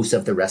than most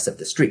of the rest of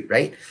the street,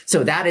 right?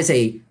 So that is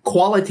a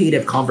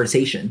qualitative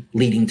conversation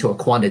leading to a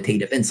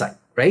quantitative insight,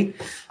 right?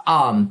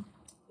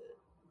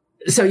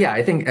 So yeah,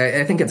 I think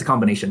it's a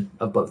combination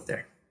of both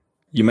there.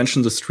 You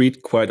mentioned the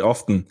street quite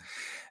often.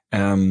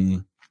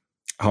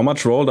 How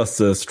much role does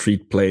the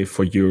street play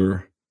for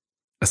your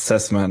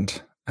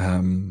assessment?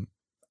 And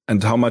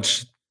how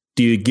much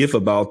do you give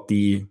about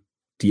the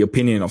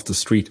opinion of the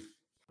street?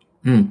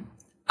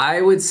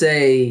 I would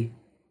say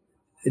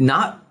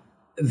not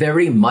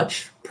very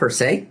much per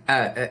se.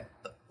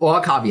 Well,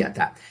 I'll caveat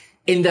that.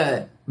 In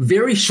the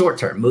very short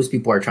term, most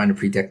people are trying to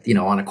predict,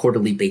 on a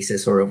quarterly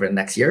basis or over the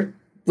next year.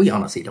 We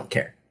honestly don't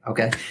care.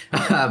 Okay.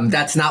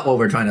 That's not what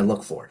we're trying to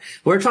look for.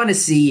 We're trying to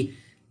see,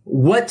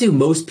 what do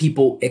most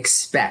people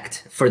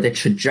expect for the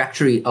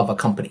trajectory of a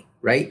company,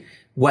 right?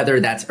 Whether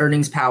that's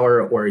earnings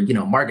power or,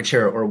 market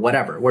share or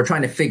whatever. We're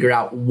trying to figure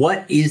out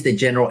what is the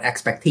general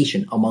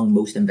expectation among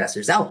most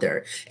investors out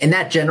there. And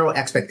that general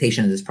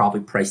expectation is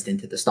probably priced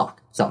into the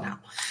stock somehow.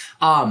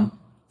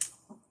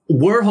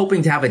 We're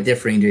hoping to have a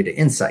differentiated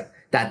insight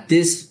that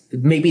this,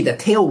 maybe the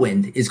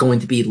tailwind is going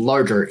to be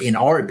larger, in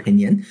our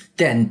opinion,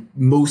 than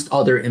most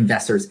other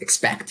investors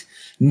expect.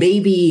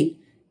 Maybe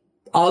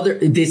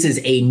this is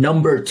a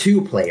number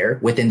 2 player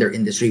within their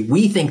industry.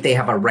 We think they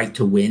have a right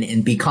to win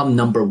and become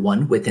number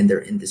 1 within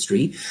their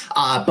industry.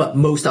 But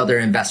most other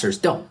investors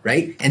don't,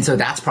 right? And so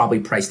that's probably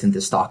priced into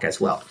stock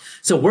as well.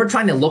 So we're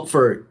trying to look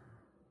for,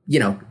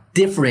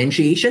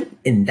 differentiation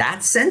in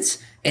that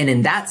sense. And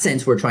in that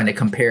sense, we're trying to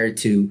compare it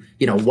to,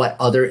 what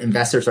other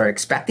investors are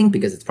expecting,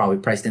 because it's probably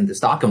priced into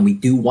stock. And we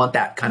do want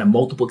that kind of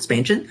multiple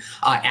expansion,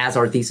 as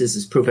our thesis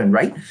is proven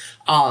right.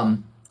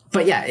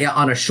 But yeah,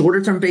 on a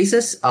shorter term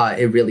basis,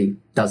 it really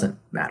doesn't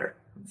matter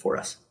for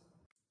us.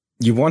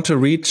 You want to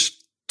reach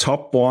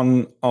top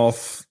 1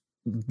 of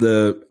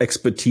the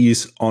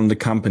expertise on the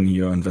company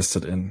you're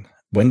invested in.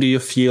 When do you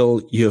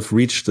feel you have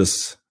reached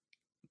this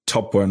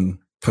top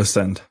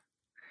 1%?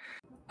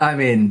 I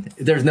mean,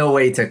 there's no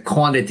way to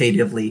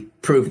quantitatively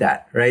prove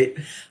that, right?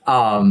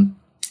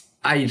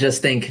 I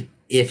just think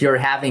if you're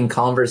having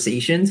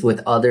conversations with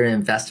other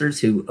investors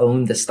who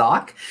own the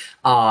stock,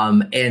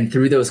 and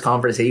through those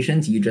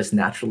conversations, you just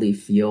naturally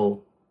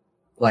feel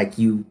like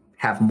you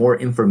have more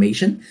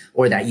information,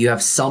 or that you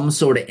have some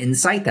sort of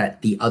insight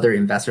that the other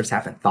investors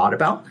haven't thought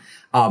about,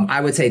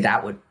 I would say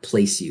that would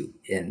place you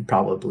in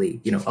probably,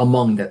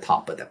 among the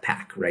top of the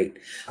pack, right?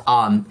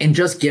 And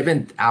just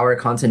given our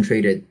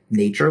concentrated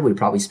nature, we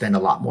probably spend a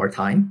lot more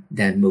time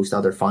than most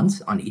other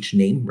funds on each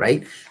name,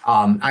 right?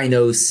 I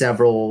know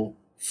several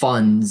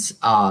funds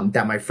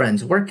that my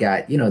friends work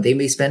at, they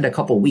may spend a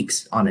couple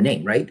weeks on a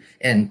name, right?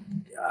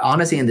 And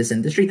honestly, in this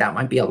industry, that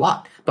might be a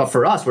lot. But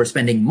for us, we're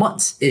spending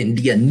months in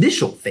the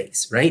initial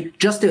phase, right?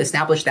 Just to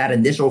establish that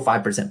initial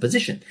 5%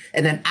 position.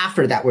 And then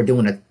after that, we're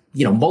doing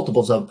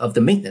multiples of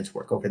the maintenance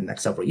work over the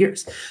next several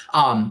years.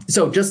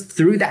 So just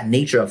through that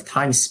nature of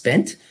time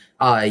spent,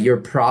 you're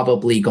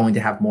probably going to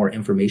have more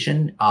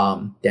information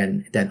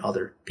than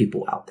other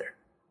people out there.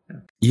 Yeah.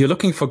 You're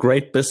looking for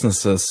great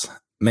businesses.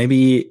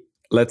 Maybe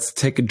let's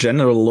take a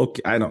general look.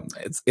 I don't.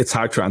 It's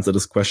hard to answer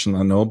this question,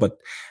 I know, but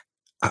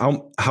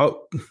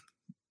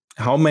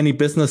how many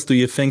businesses do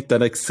you think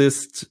that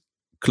exist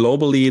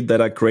globally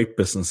that are great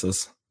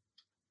businesses,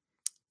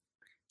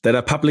 that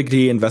are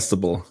publicly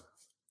investable?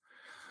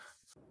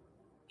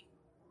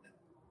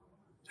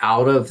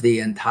 Out of the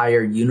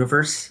entire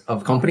universe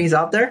of companies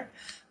out there,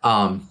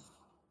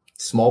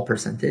 small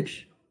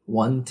percentage,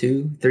 1%,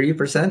 2%,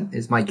 3%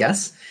 is my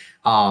guess.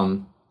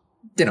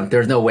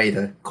 There's no way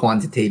to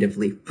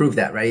quantitatively prove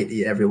that, right?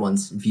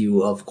 Everyone's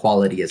view of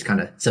quality is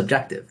kind of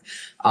subjective.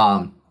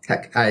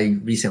 Heck, I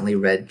recently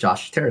read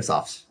Josh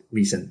Tarasoff's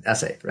recent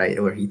essay,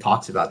 right, where he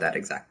talks about that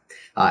exact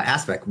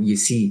aspect.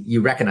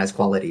 You recognize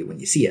quality when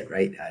you see it,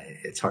 right?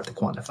 It's hard to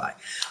quantify.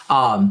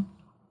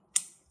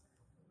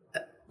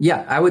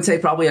 Yeah, I would say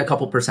probably a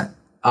couple percent.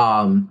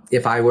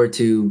 If I were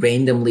to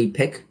randomly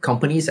pick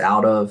companies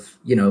out of,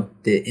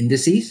 the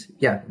indices,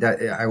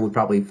 I would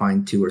probably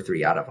find 2 or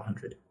 3 out of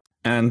 100.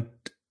 And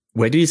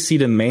where do you see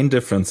the main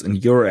difference in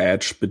your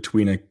edge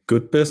between a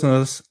good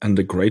business and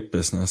a great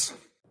business?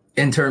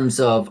 In terms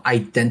of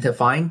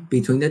identifying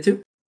between the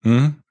two?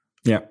 Mm-hmm.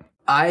 Yeah.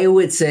 I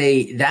would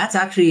say that's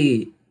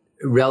actually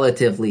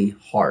relatively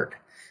hard.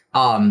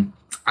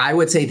 I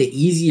would say the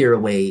easier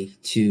way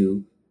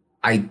to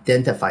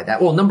identify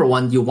that. Well, number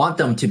one, you want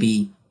them to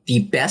be the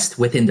best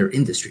within their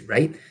industry,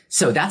 right?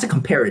 So that's a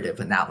comparative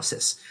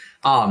analysis.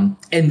 And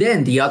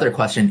then the other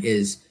question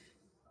is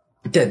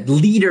the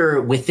leader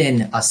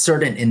within a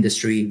certain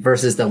industry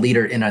versus the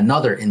leader in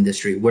another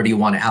industry. Where do you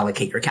want to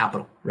allocate your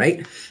capital,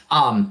 right?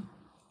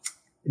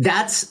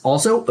 That's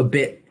also a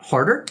bit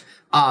harder.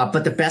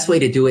 But the best way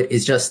to do it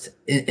is just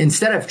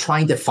instead of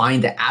trying to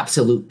find the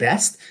absolute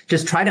best,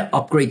 just try to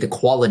upgrade the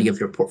quality of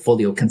your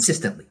portfolio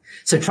consistently.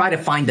 So try to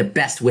find the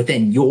best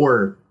within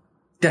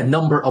the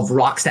number of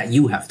rocks that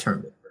you have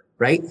turned over,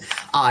 right?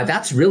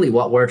 That's really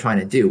what we're trying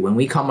to do. When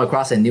we come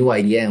across a new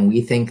idea and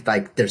we think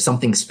like there's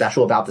something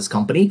special about this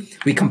company,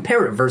 we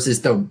compare it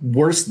versus the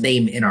worst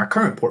name in our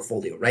current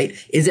portfolio, right?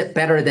 Is it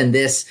better than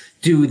this?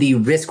 Do the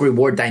risk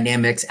reward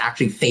dynamics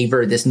actually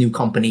favor this new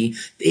company?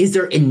 Is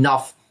there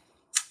enough,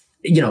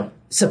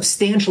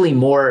 substantially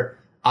more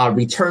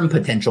return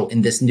potential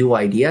in this new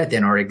idea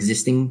than our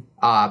existing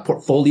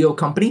portfolio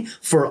company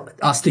for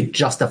us to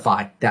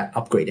justify that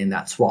upgrade and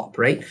that swap,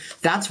 right?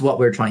 That's what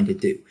we're trying to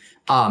do.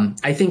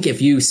 I think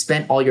if you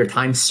spent all your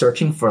time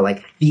searching for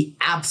like the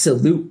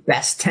absolute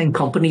best 10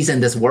 companies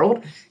in this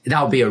world,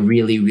 that would be a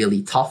really,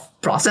 really tough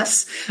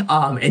process.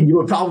 And you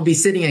would probably be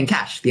sitting in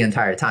cash the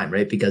entire time,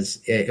 right?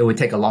 Because it would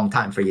take a long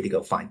time for you to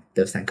go find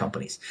those 10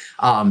 companies.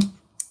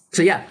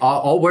 So yeah,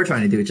 all we're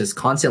trying to do is just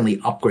constantly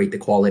upgrade the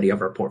quality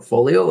of our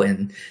portfolio.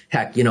 And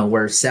heck,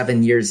 we're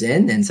 7 years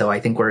in. And so I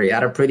think we're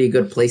at a pretty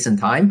good place in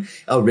time.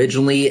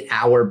 Originally,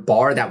 our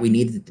bar that we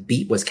needed to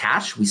beat was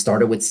cash. We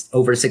started with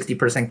over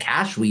 60%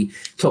 cash. We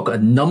took a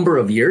number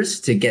of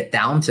years to get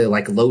down to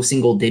like low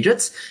single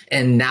digits.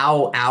 And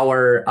now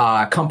our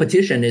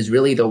competition is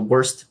really the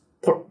worst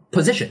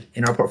position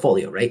in our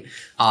portfolio, right?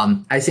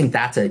 I think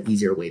that's an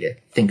easier way to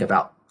think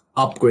about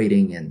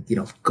upgrading and,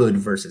 good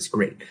versus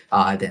great,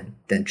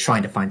 than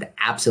trying to find the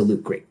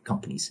absolute great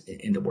companies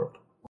in the world.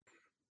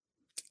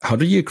 How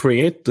do you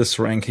create this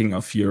ranking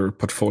of your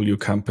portfolio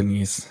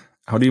companies?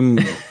 How do you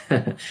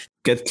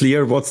get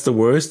clear what's the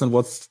worst and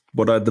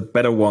what are the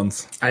better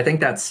ones? I think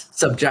that's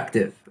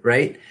subjective,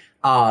 right?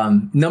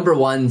 Number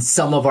one,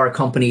 some of our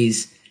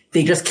companies,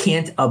 they just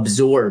can't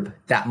absorb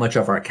that much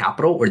of our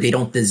capital, or they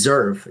don't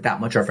deserve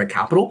that much of our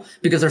capital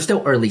because they're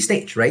still early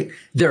stage, right?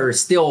 They're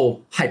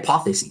still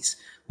hypotheses.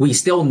 We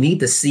still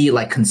need to see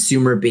like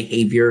consumer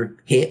behavior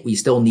hit. We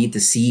still need to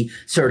see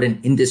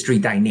certain industry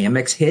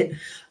dynamics hit.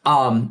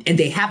 And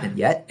they haven't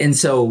yet. And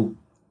so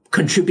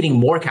contributing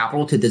more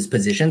capital to these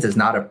positions is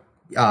not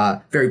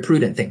a very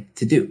prudent thing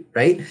to do,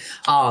 right?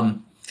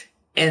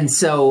 And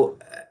so,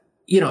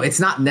 it's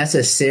not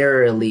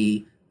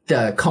necessarily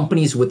the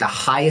companies with the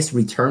highest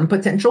return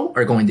potential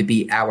are going to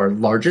be our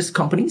largest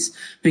companies,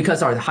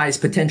 because our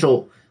highest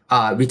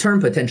return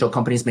potential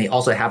companies may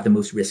also have the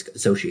most risk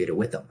associated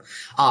with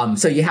them.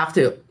 So you have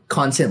to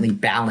constantly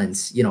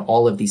balance,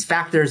 all of these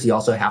factors. You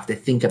also have to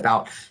think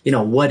about,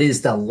 what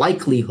is the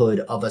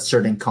likelihood of a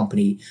certain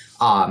company,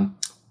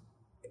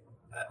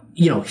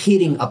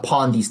 hitting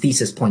upon these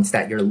thesis points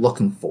that you're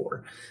looking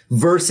for,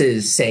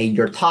 versus say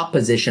your top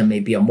position may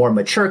be a more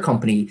mature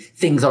company.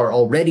 Things are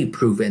already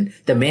proven.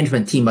 The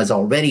management team has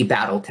already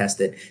battle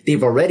tested.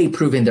 They've already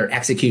proven their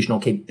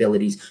executional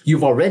capabilities.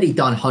 You've already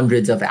done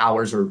hundreds of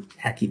hours, or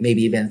heck,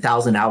 maybe even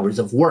 1,000 hours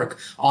of work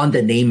on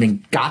the name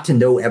and got to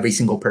know every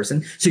single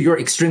person. So you're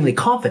extremely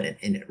confident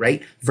in it,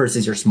 right?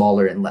 Versus your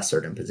smaller and less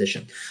certain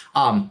position.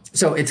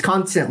 So it's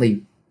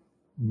constantly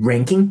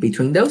ranking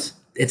between those.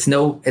 It's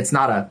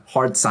not a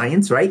hard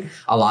science, right?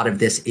 A lot of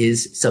this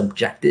is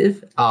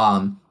subjective.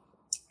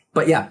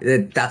 But yeah,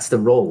 that's the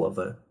role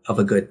of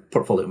a good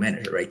portfolio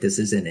manager, right? This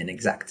isn't an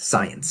exact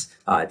science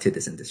to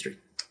this industry.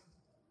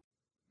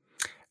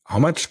 How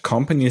much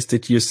companies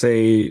did you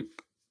say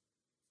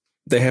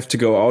they have to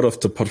go out of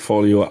the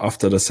portfolio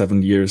after the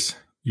 7 years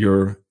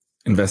you're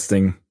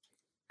investing?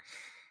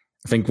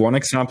 I think one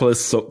example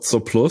is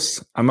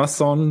Plus.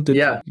 Amazon,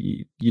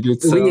 you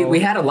did sell? We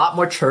had a lot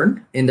more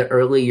churn in the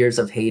early years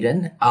of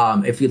Hayden.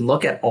 If you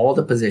look at all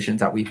the positions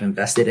that we've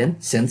invested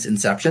in since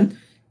inception,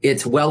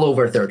 it's well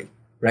over 30,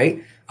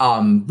 right?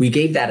 We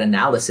gave that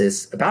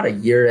analysis about a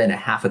year and a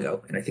half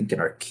ago, and I think in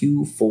our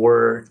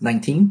Q4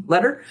 19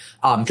 letter,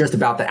 just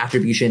about the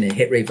attribution and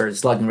hit rate versus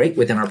slugging rate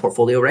within our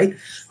portfolio, right?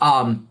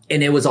 And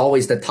it was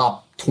always the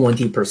top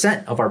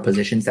 20% of our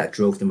positions that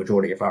drove the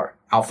majority of our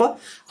alpha.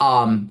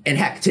 And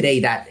heck, today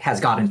that has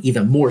gotten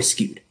even more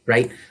skewed,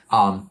 right?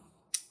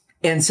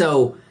 And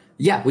so,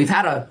 yeah, we've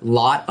had a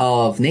lot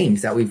of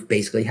names that we've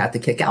basically had to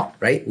kick out,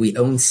 right? We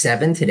own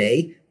 7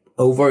 today.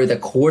 Over the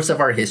course of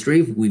our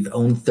history, we've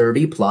owned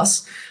 30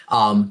 plus.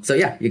 So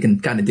yeah, you can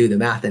kind of do the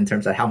math in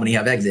terms of how many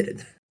have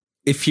exited.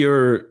 If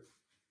you're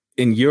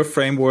in your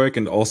framework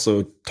and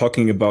also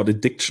talking about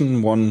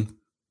addiction, one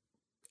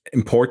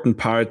important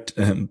part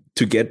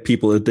to get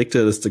people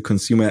addicted is the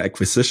consumer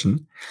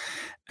acquisition.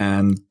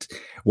 And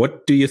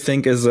what do you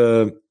think is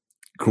a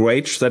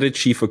great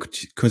strategy for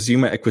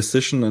consumer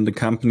acquisition in the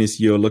companies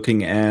you're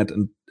looking at,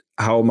 and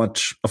how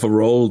much of a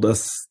role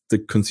does the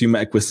consumer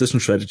acquisition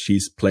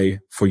strategies play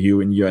for you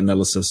in your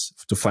analysis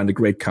to find a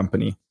great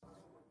company?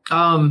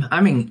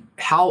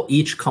 How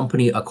each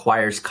company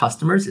acquires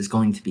customers is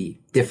going to be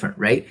different,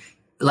 right?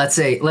 Let's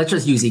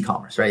just use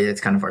e-commerce, right?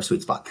 It's kind of our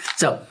sweet spot.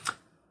 So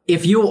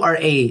if you are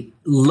a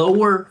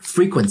lower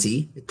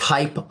frequency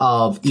type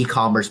of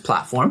e-commerce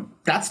platform,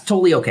 that's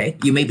totally okay.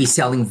 You may be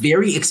selling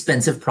very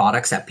expensive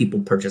products that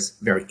people purchase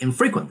very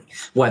infrequently,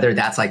 whether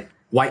that's like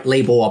white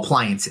label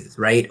appliances,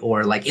 right?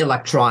 Or like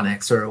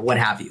electronics or what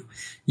have you.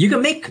 You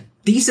can make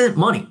decent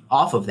money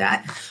off of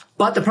that.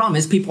 But the problem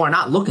is people are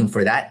not looking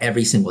for that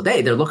every single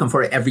day. They're looking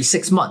for it every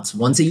 6 months,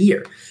 once a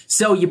year.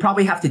 So you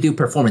probably have to do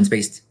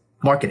performance-based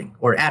marketing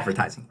or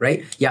advertising,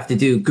 right? You have to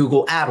do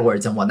Google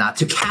AdWords and whatnot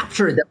to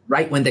capture them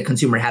right when the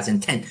consumer has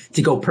intent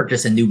to go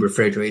purchase a new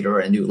refrigerator or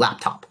a new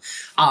laptop.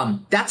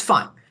 That's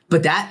fine.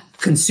 But that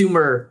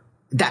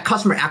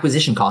customer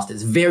acquisition cost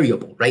is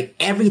variable, right?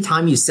 Every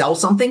time you sell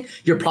something,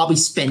 you're probably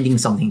spending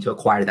something to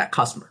acquire that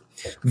customer.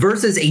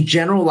 Versus a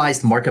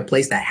generalized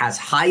marketplace that has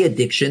high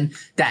addiction,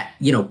 that,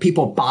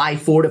 people buy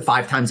 4 to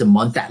 5 times a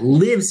month,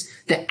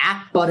 the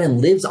app button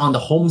lives on the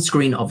home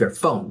screen of your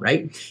phone,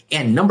 right?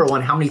 And number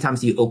one, how many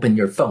times do you open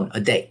your phone a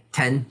day?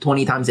 10,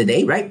 20 times a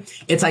day, right?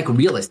 It's like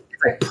real estate.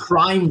 It's like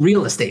prime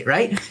real estate,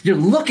 right? You're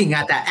looking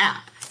at that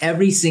app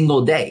every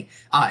single day,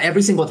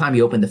 every single time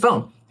you open the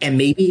phone. And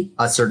maybe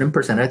a certain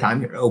percent of the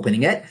time you're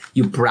opening it,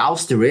 you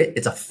browse through it.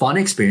 It's a fun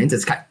experience.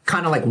 It's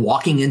kind of like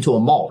walking into a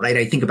mall, right?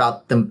 I think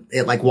about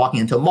it like walking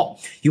into a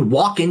mall. You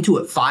walk into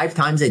it 5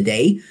 times a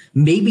day.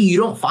 Maybe you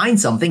don't find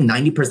something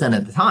 90%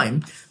 of the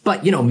time,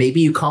 but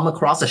maybe you come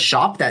across a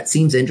shop that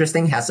seems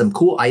interesting, has some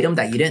cool item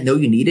that you didn't know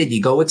you needed.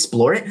 You go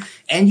explore it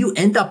and you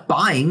end up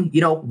buying,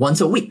 once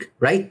a week,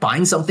 right?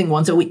 Buying something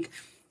once a week.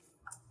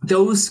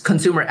 Those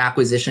consumer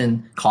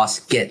acquisition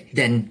costs get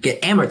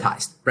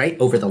amortized, right?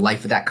 Over the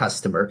life of that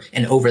customer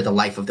and over the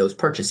life of those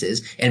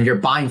purchases. And if you're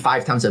buying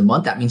 5 times a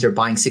month, that means you're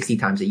buying 60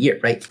 times a year,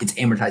 right? It's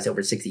amortized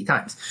over 60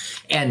 times.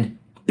 And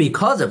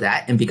because of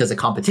that, and because of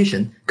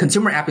competition,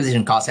 consumer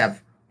acquisition costs have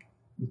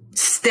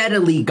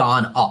steadily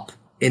gone up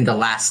in the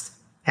last,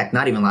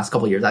 not even last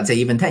couple of years, I'd say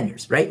even 10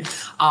 years, right?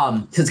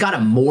 So it's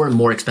gotten more and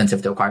more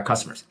expensive to acquire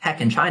customers.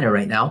 Heck, in China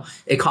right now,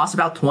 it costs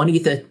about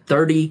 $20 to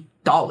 $30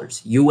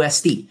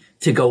 USD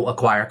to go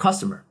acquire a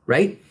customer,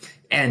 right?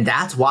 And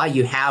that's why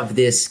you have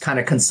this kind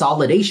of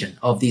consolidation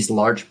of these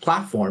large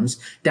platforms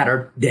that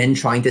are then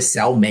trying to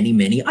sell many,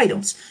 many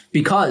items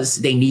because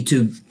they need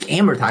to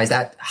amortize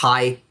that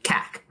high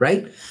CAC,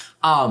 right?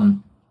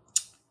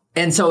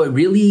 And so it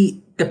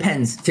really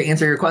depends, to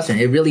answer your question,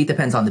 it really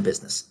depends on the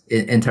business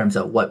in terms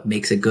of what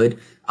makes a good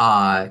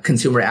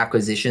consumer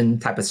acquisition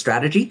type of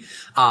strategy.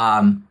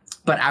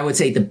 But I would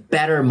say the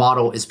better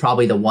model is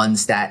probably the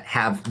ones that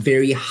have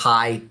very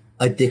high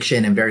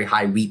addiction and very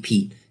high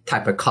repeat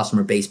type of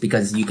customer base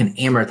because you can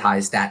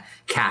amortize that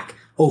CAC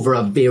over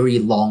a very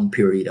long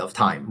period of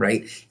time,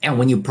 right? And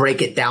when you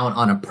break it down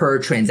on a per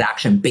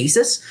transaction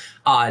basis,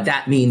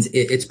 that means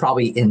it's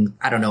probably in,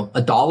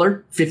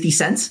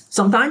 $1.50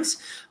 sometimes,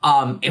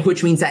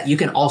 which means that you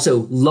can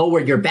also lower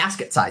your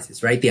basket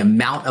sizes, right? The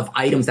amount of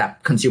items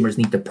that consumers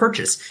need to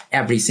purchase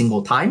every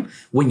single time.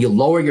 When you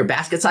lower your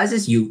basket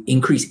sizes, you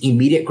increase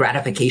immediate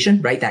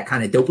gratification, right? That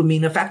kind of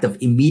dopamine effect of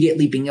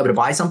immediately being able to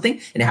buy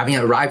something and having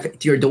it arrive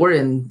to your door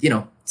in,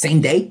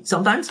 same day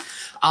sometimes.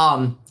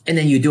 And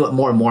then you do it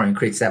more and more and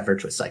creates that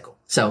virtuous cycle.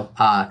 So,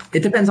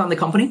 it depends on the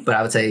company, but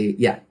I would say,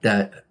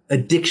 the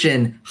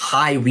addiction,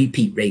 high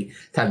repeat rate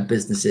type of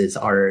businesses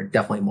are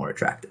definitely more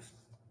attractive.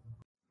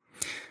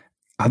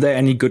 Are there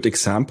any good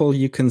example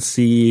you can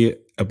see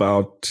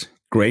about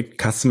great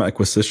customer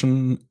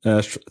acquisition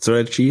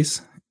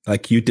strategies?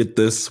 Like you did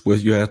this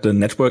with, you had a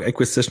network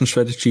acquisition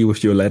strategy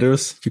with your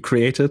letters you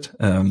created.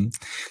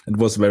 It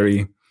was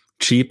very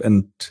cheap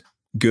and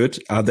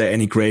good. Are there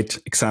any great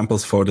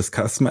examples for this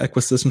customer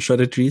acquisition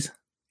strategies?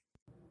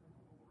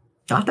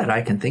 Not that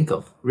I can think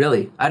of,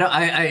 really.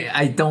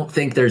 I don't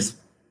think there's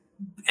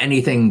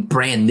anything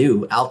brand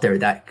new out there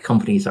that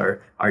companies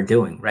are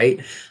doing,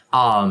 right?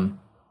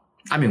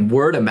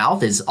 Word of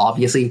mouth is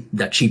obviously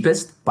the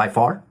cheapest by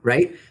far,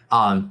 right?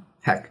 Some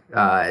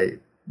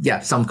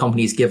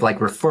companies give like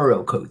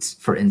referral codes,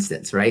 for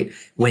instance, right?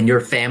 When your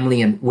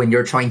family and when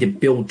you're trying to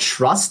build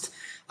trust,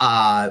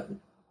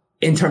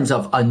 in terms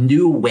of a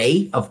new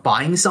way of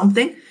buying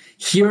something,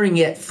 hearing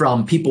it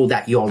from people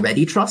that you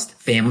already trust,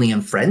 family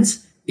and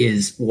friends,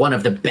 is one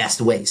of the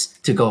best ways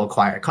to go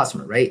acquire a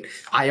customer, right?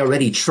 I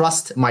already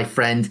trust my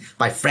friend.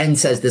 My friend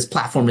says this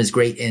platform is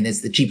great and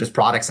it's the cheapest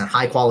products and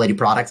high quality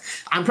products.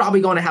 I'm probably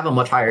going to have a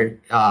much higher,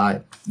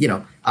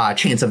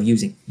 chance of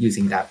using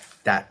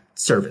that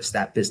service,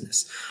 that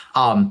business.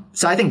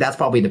 So I think that's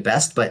probably the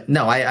best, but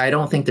no, I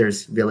don't think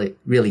there's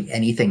really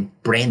anything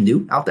brand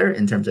new out there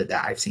in terms of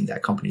that. I've seen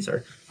that companies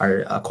are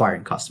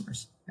acquiring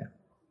customers. Yeah.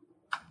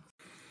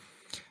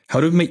 How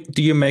do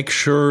you make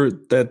sure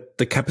that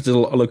the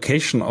capital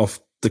allocation of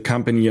the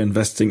company you're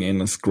investing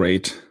in is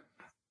great?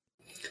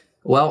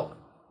 Well,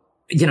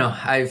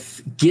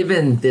 I've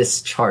given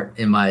this chart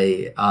in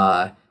my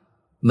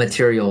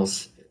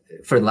materials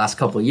for the last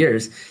couple of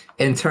years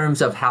in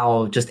terms of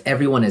how just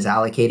everyone is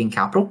allocating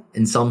capital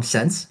in some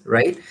sense,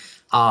 right?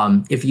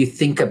 If you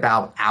think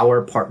about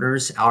our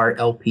partners, our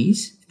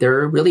LPs,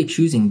 they're really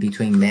choosing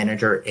between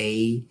manager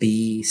A,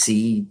 B,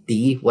 C,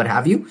 D, what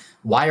have you.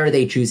 Why are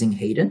they choosing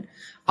Hayden?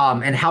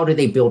 And how do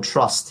they build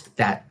trust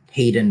that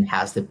Hayden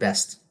has the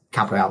best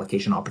capital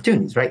allocation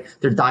opportunities, right?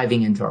 They're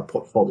diving into our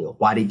portfolio.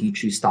 Why did you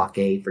choose stock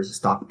A versus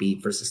stock B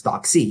versus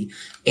stock C?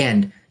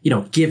 And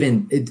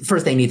given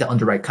first they need to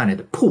underwrite kind of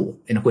the pool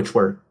in which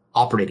we're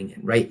operating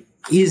in, right?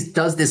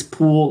 Does this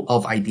pool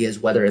of ideas,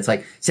 whether it's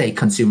like, say,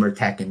 consumer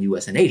tech in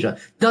US and Asia,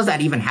 does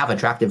that even have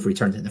attractive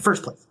returns in the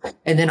first place?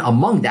 And then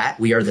among that,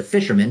 we are the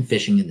fishermen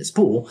fishing in this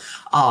pool.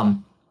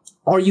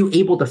 Are you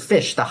able to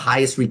fish the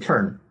highest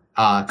return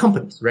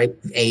companies, right?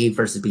 A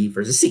versus B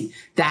versus C.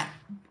 That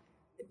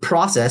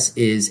process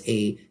is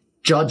a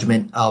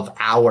judgment of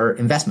our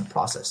investment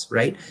process,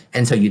 right?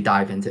 And so you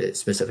dive into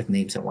specific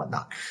names and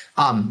whatnot.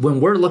 When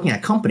we're looking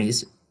at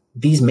companies,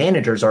 these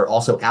managers are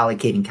also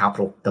allocating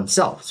capital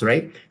themselves,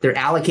 right? They're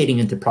allocating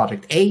into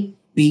project A,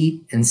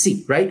 B, and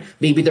C, right?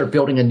 Maybe they're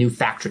building a new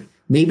factory.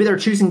 Maybe they're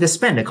choosing to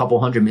spend a couple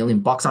 $100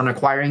 million on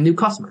acquiring new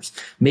customers.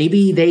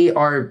 Maybe they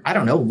are, I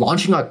don't know,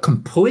 launching a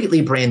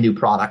completely brand new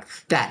product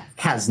that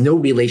has no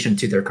relation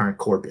to their current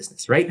core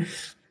business, right?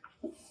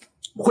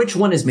 Which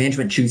one is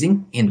management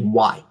choosing and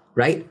why,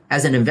 right?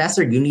 As an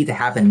investor, you need to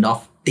have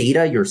enough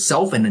data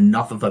yourself and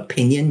enough of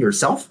opinion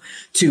yourself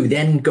to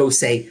then go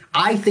say,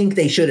 I think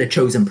they should have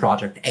chosen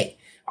project A.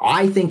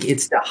 I think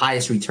it's the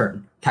highest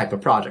return type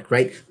of project,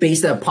 right?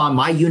 Based upon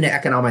my unit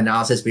economic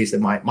analysis, based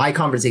on my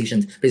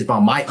conversations, based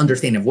upon my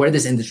understanding of where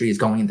this industry is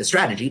going in the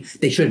strategy,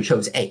 they should have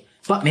chose A,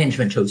 but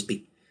management chose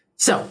B.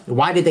 So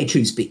why did they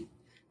choose B,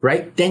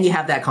 right? Then you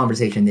have that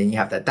conversation, then you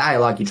have that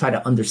dialogue. You try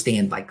to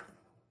understand like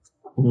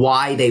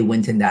why they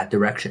went in that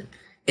direction.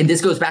 And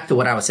this goes back to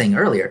what I was saying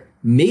earlier.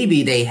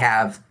 Maybe they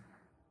have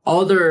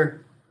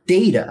other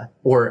data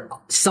or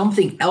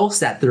something else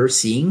that they're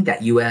seeing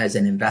that you as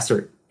an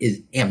investor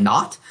am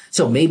not.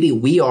 So maybe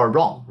we are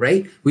wrong,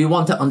 right? We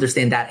want to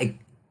understand that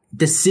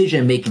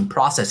decision-making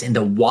process and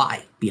the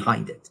why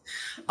behind it.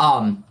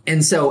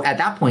 And so at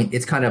that point,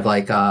 it's kind of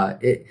like,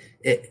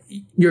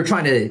 you're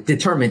trying to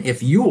determine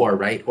if you are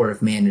right or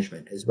if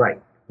management is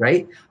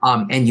right?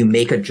 And you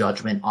make a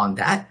judgment on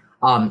that.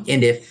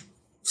 And if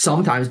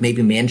sometimes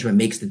maybe management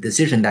makes the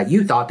decision that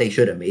you thought they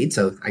should have made.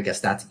 So I guess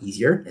that's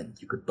easier and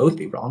you could both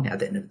be wrong at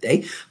the end of the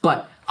day.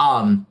 But,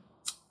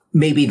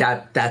 maybe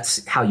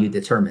that's how you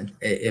determine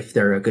if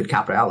they're a good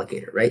capital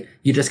allocator, right?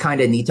 You just kind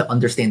of need to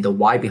understand the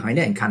why behind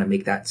it and kind of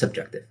make that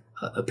subjective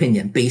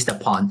opinion based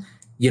upon,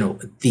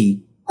 the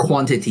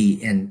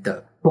quantity and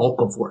the bulk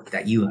of work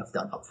that you have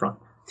done up front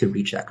to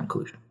reach that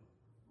conclusion.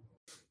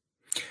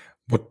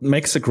 What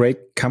makes a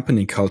great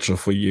company culture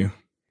for you?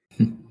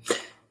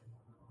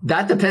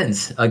 That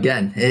depends.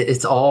 Again,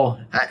 it's all,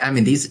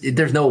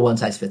 there's no one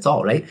size fits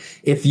all, right?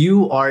 If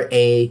you are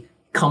a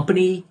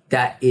company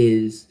that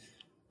is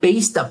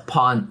based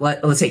upon,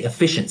 let's say,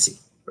 efficiency,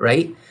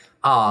 right?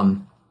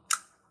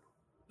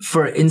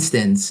 For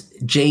instance,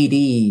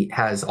 JD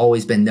has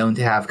always been known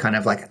to have kind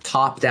of like a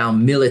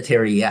top-down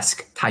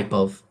military-esque type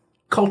of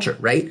culture,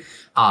 right?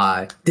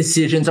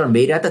 Decisions are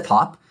made at the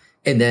top,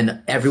 and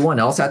then everyone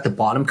else at the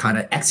bottom kind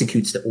of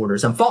executes the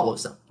orders and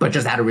follows them, but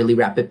just at a really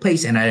rapid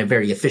pace and at a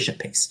very efficient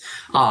pace.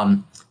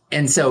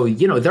 And so,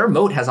 their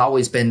moat has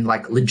always been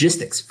like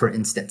logistics, for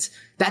instance.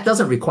 That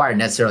doesn't require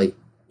necessarily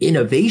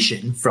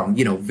innovation from,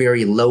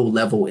 very low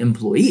level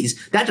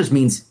employees. That just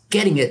means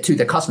getting it to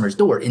the customer's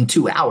door in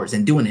 2 hours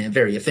and doing it in a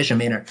very efficient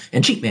manner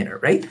and cheap manner,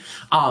 right?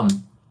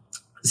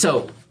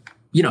 So,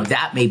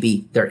 that may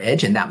be their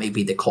edge and that may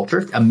be the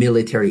culture, a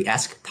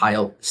military-esque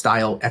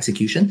style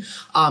execution.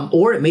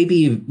 Or it may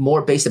be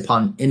more based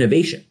upon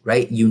innovation,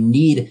 right? You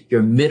need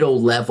your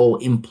middle level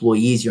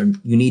employees, you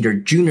need your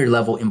junior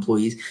level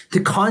employees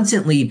to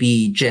constantly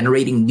be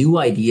generating new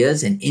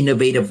ideas and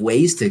innovative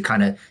ways to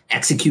kind of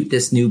execute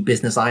this new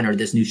business line or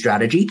this new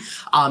strategy.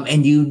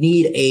 And you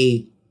need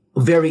a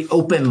very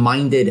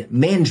open-minded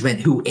management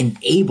who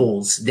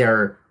enables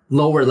their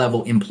lower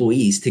level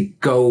employees to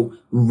go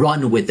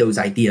run with those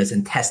ideas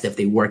and test if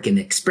they work in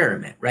an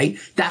experiment, right?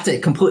 That's a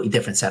completely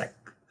different set of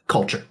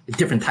culture, a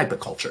different type of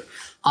culture.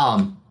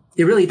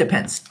 It really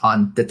depends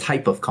on the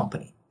type of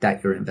company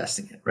that you're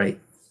investing in, right?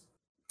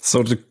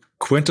 So the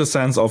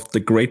quintessence of the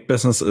great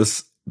business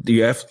is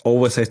you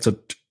always have to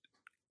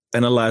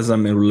analyze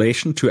them in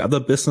relation to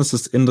other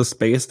businesses in the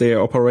space they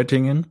are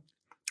operating in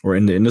or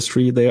in the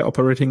industry they are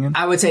operating in?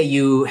 I would say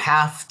you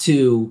have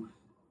to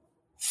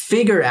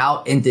figure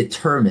out and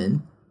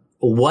determine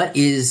what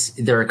is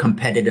their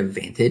competitive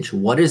advantage,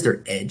 what is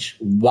their edge,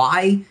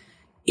 why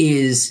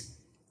is,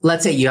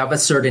 let's say you have a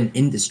certain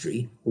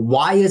industry,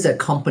 why is a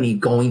company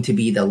going to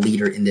be the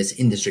leader in this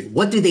industry?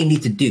 What do they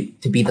need to do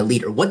to be the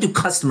leader? What do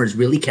customers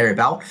really care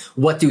about?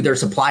 What do their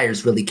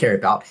suppliers really care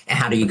about? And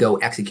how do you go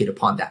execute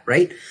upon that,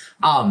 right?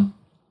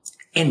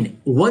 And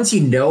once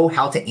you know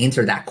how to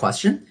answer that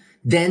question,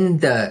 then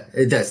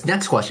the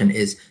next question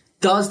is,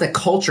 does the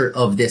culture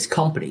of this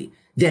company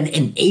then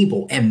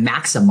enable and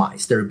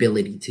maximize their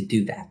ability to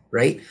do that,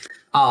 right?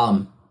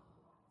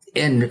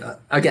 And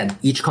again,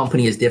 each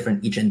company is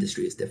different, each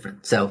industry is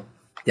different. So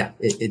yeah,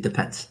 it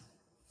depends.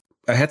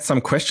 I had some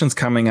questions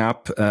coming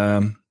up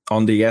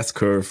on the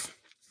S-curve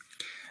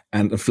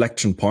and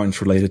inflection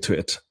points related to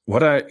it.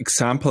 What are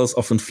examples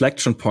of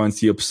inflection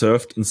points you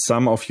observed in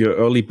some of your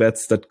early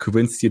bets that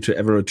convinced you to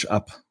average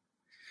up,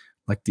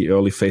 like the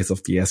early phase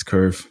of the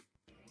S-curve?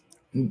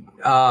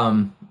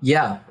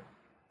 Yeah.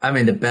 I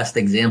mean, the best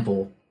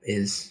example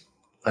is,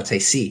 let's say,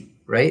 C,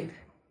 right?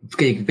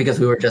 Because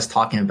we were just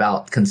talking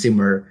about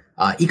consumer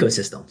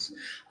ecosystems.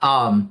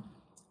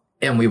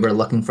 And we were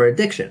looking for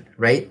addiction,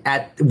 right?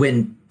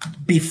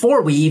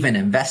 Before we even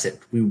invested,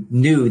 we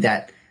knew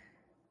that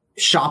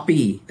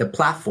Shopee, the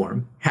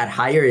platform, had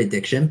higher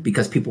addiction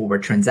because people were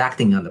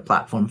transacting on the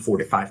platform 4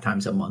 to 5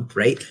 times a month,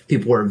 right?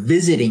 People were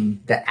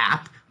visiting the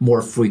app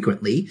more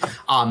frequently.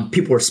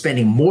 People were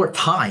spending more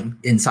time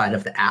inside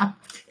of the app.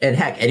 And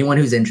heck, anyone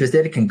who's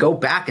interested can go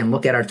back and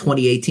look at our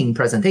 2018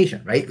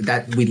 presentation, right?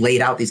 That we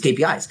laid out these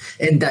KPIs.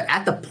 And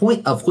at the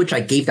point of which I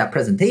gave that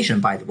presentation,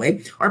 by the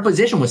way, our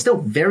position was still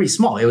very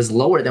small. It was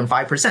lower than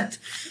 5%.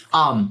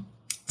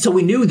 So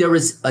we knew there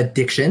was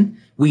addiction.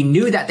 We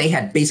knew that they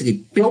had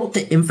basically built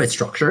the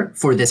infrastructure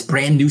for this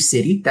brand new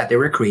city that they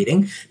were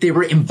creating. They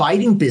were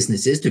inviting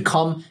businesses to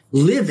come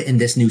live in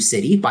this new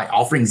city by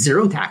offering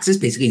zero taxes,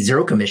 basically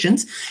zero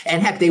commissions.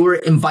 And heck, they were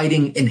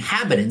inviting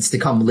inhabitants to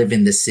come live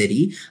in the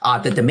city,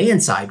 the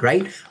demand side,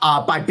 right?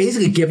 By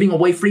basically giving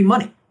away free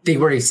money. They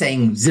were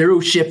saying zero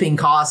shipping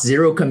costs,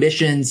 zero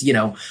commissions,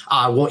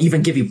 we'll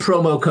even give you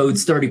promo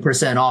codes,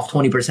 30% off,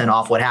 20%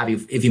 off, what have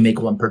you, if you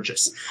make one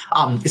purchase.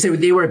 So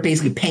they were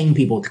basically paying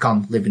people to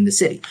come live in the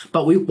city.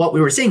 But what we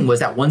were seeing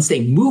was that once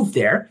they moved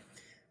there,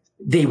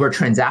 they were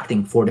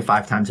transacting 4 to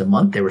 5 times a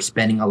month. They were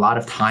spending a lot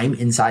of time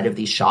inside of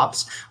these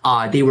shops.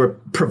 They were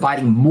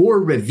providing more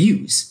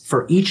reviews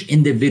for each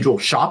individual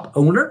shop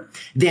owner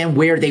than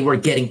where they were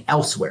getting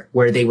elsewhere,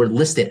 where they were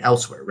listed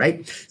elsewhere,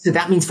 right? So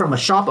that means from a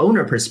shop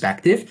owner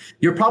perspective,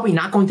 you're probably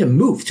not going to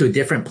move to a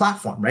different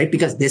platform, right?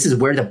 Because this is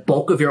where the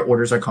bulk of your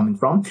orders are coming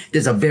from.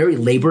 There's a very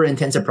labor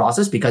intensive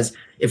process because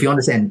if you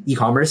understand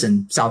e-commerce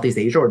in Southeast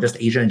Asia or just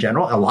Asia in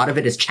general, a lot of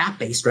it is chat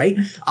based, right?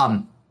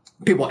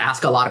 People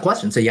ask a lot of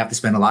questions, so you have to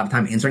spend a lot of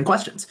time answering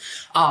questions.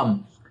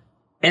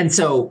 And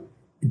so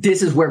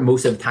this is where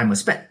most of the time was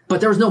spent.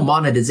 But there was no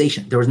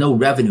monetization. There was no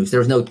revenues. There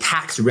was no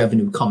tax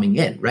revenue coming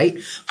in, right?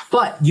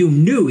 But you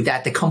knew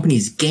that the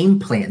company's game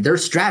plan, their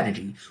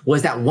strategy,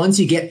 was that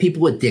once you get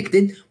people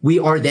addicted, we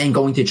are then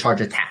going to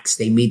charge a tax.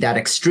 They made that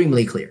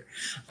extremely clear.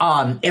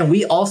 And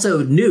we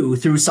also knew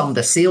through some of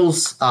the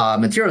sales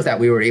materials that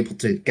we were able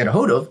to get a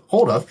hold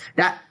of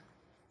that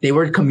they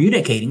were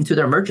communicating to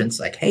their merchants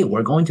like, hey,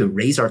 we're going to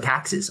raise our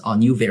taxes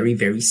on you very,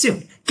 very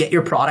soon. Get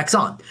your products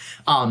on.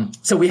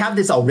 So we have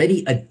this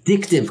already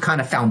addictive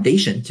kind of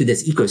foundation to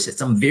this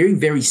ecosystem, very,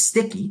 very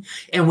sticky.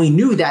 And we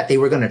knew that they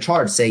were going to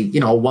charge, say, a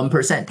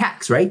 1%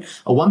 tax, right?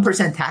 A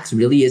 1% tax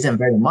really isn't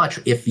very much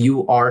if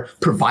you are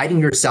providing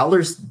your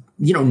sellers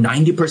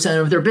 90%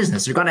 of their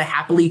business. They're going to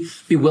happily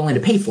be willing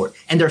to pay for it.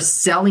 And they're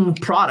selling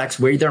products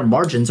where their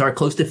margins are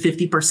close to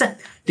 50%.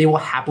 They will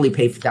happily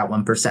pay for that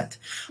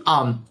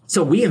 1%.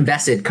 So we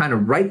invested kind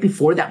of right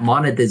before that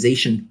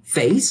monetization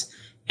phase.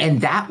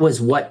 And that was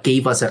what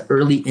gave us an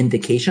early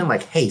indication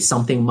like, hey,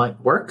 something might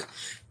work.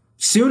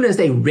 Soon as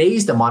they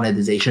raised the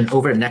monetization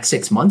over the next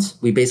 6 months,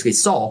 we basically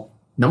saw,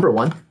 number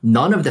one,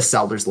 none of the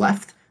sellers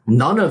left.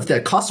 None of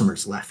the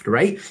customers left,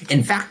 right?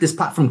 In fact, this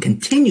platform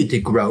continued to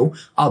grow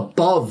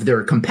above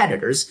their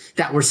competitors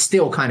that were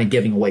still kind of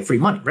giving away free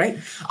money, right?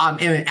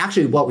 And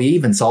actually what we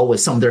even saw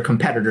was some of their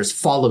competitors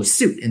follow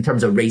suit in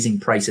terms of raising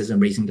prices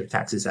and raising their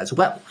taxes as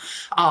well.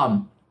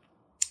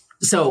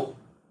 So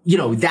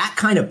that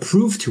kind of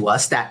proved to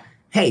us that,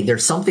 hey,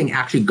 there's something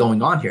actually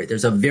going on here.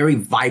 There's a very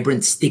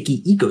vibrant,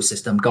 sticky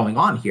ecosystem going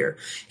on here.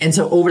 And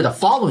so over the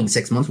following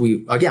 6 months,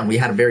 we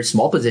had a very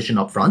small position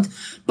up front,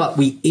 but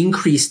we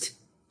increased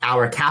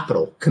our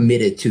capital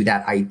committed to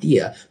that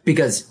idea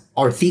because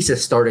our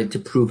thesis started to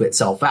prove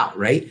itself out,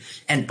 right?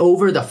 And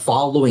over the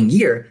following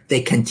year, they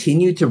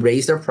continued to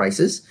raise their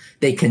prices.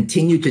 They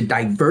continued to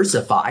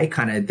diversify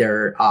kind of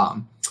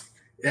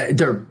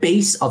their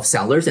base of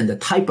sellers and the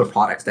type of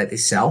products that they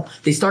sell.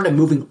 They started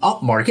moving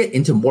up market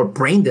into more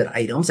branded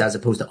items as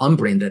opposed to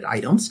unbranded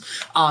items.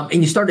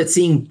 And you started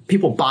seeing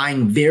people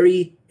buying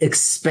very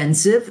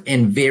expensive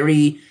and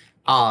very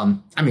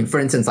for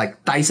instance,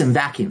 like Dyson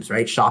vacuums,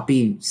 right?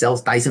 Shopee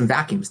sells Dyson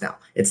vacuums now.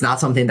 It's not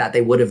something that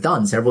they would have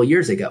done several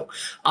years ago.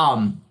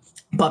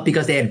 But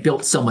because they had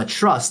built so much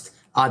trust,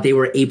 they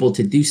were able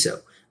to do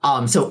so.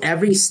 So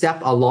every step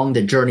along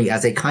the journey,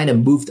 as they kind of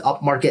moved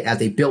up market, as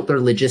they built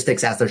their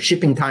logistics, as their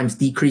shipping times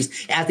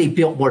decreased, as they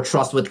built more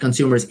trust with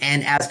consumers,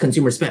 and as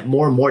consumers spent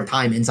more and more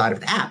time inside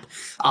of the app,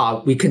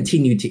 we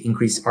continued to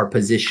increase our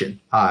position,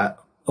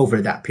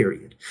 over that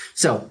period.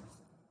 So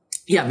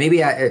yeah,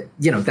 maybe,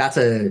 that's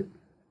a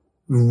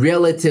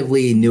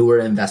relatively newer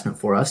investment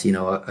for us,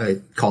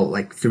 call it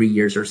like 3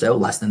 years or so,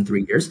 less than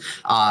 3 years.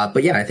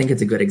 But yeah, I think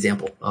it's a good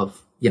example of,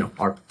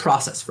 our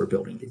process for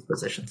building these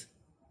positions.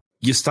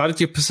 You started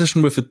your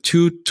position with a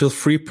 2 to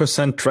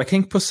 3%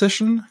 tracking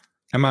position.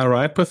 Am I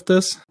right with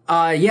this?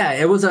 Yeah,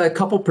 it was a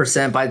couple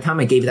percent. By the time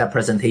I gave that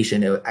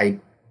presentation,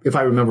 if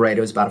I remember right,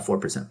 it was about a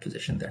 4%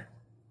 position there.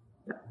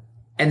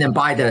 And then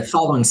by the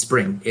following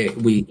spring,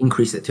 we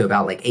increased it to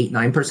about like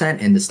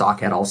 8-9%. And the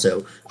stock had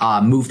also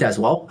moved as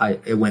well.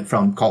 It went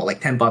from call it like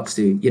 $10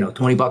 to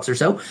 $20 or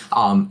so.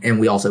 And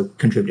we also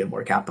contributed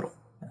more capital.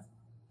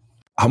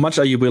 How much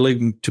are you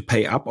willing to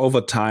pay up over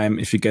time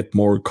if you get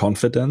more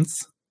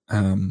confidence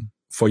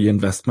for your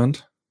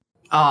investment?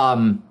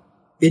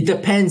 It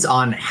depends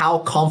on how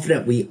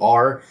confident we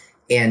are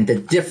and the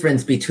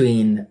difference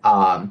between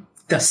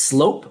the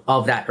slope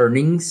of that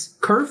earnings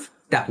curve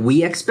that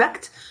we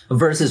expect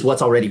versus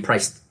what's already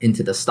priced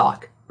into the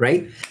stock,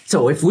 right?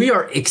 So if we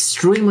are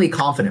extremely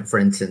confident, for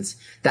instance,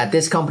 that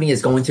this company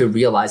is going to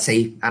realize,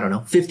 say, I don't know,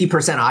 50%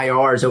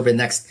 IRRs over the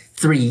next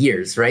 3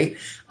 years, right?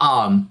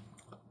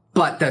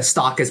 But the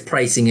stock is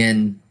pricing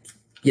in,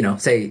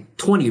 say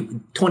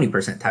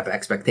 20% type of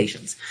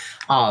expectations.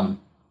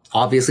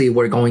 Obviously,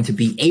 we're going to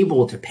be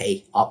able to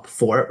pay up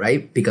for it,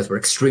 right? Because we're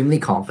extremely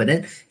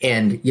confident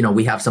and,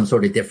 we have some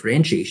sort of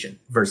differentiation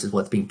versus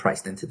what's being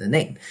priced into the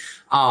name.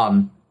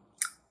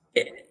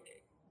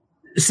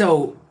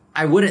 So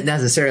I wouldn't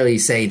necessarily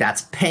say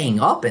that's paying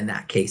up in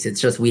that case.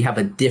 It's just we have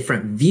a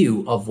different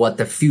view of what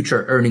the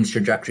future earnings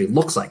trajectory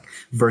looks like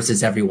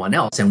versus everyone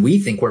else. And we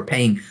think we're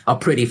paying a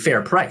pretty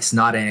fair price,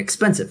 not an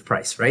expensive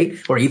price, right?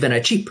 Or even a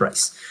cheap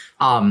price.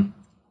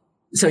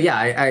 So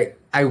yeah,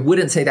 I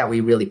wouldn't say that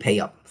we really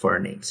pay up for our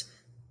names.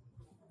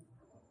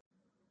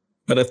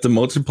 But if the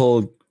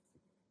multiple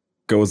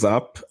goes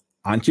up,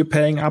 aren't you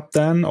paying up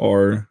then?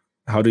 Or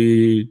how do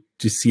you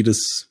see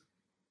this?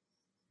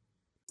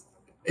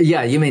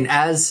 Yeah, you mean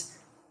as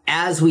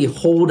we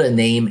hold a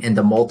name and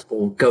the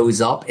multiple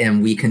goes up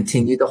and we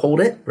continue to hold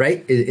it,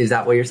 right? Is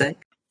that what you're saying?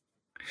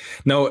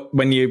 No,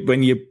 when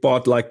you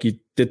bought, like you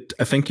did,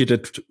 I think you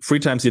did 3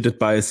 times you did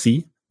buy a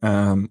C,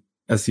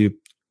 as you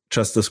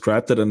just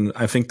described it, and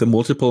I think the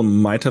multiple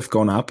might have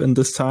gone up in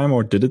this time,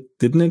 or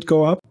didn't it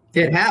go up?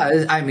 It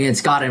has. I mean,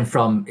 it's gotten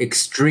from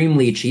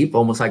extremely cheap,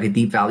 almost like a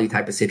deep value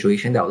type of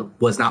situation that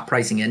was not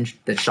pricing in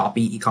the Shopee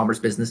e-commerce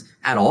business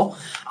at all,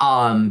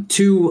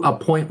 to a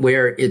point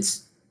where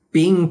it's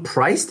being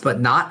priced,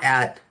 but not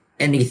at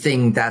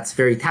anything that's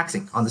very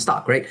taxing on the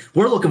stock, right?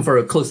 We're looking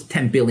for close to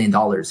 $10 billion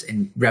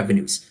in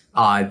revenues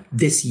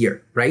this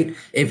year, right?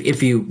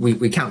 If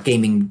we count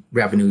gaming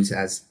revenues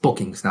as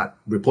bookings, not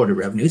reported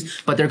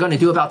revenues, but they're going to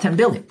do about 10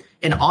 billion.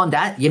 And on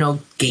that,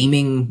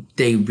 gaming,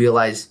 they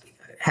realize,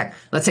 heck,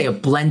 let's say a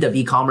blend of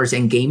e-commerce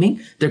and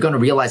gaming, they're going to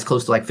realize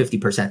close to like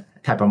 50%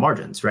 type of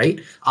margins, right?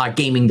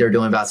 Gaming, they're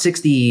doing about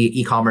 60,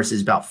 e-commerce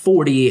is about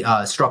 40,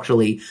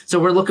 structurally. So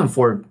we're looking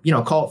for,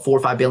 call it $4 or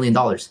 $5 billion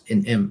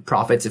in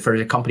profits for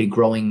a company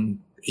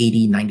growing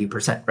 80,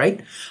 90%,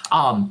 right?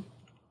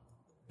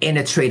 And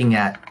it's trading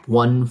at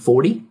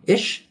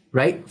 140-ish,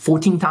 right?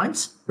 14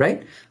 times,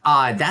 right?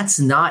 That's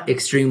not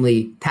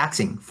extremely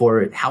taxing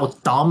for how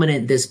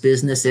dominant this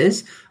business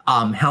is,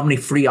 how many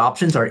free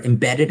options are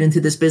embedded into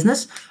this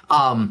business.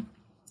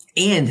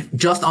 And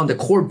just on the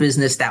core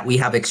business that we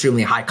have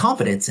extremely high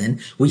confidence in,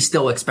 we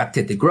still expect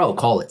it to grow,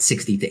 call it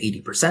 60 to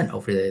 80%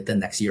 over the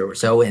next year or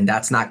so. And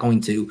that's not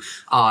going to,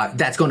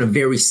 that's going to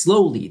very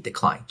slowly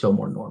decline to a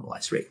more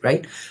normalized rate,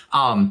 right?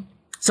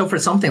 So for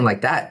something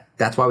like that,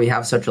 that's why we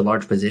have such a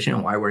large position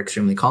and why we're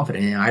extremely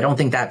confident. And I don't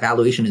think that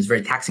valuation is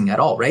very taxing at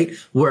all, right?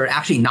 We're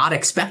actually not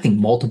expecting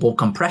multiple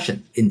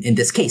compression in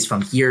this case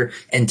from here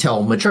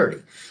until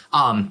maturity.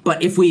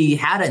 But if we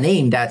had a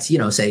name that's,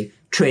 say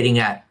trading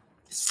at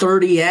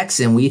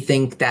 30x and we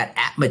think that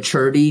at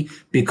maturity,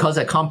 because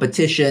of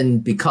competition,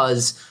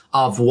 because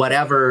of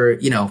whatever,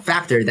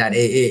 factor that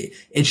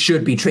it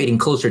should be trading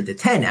closer to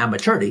 10 at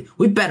maturity,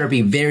 we better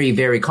be very,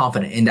 very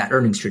confident in that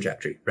earnings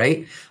trajectory,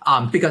 right?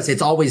 Because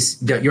it's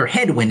always your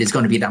headwind is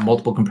going to be that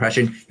multiple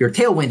compression. Your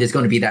tailwind is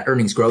going to be that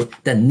earnings growth.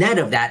 The net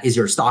of that is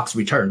your stock's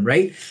return,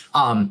 right?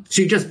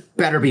 So you just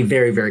better be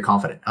very, very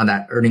confident on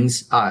that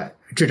earnings,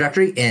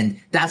 trajectory. And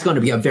that's going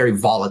to be a very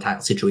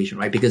volatile situation,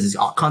 right? Because it's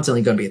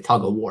constantly going to be a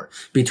tug of war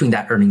between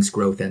that earnings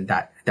growth and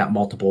that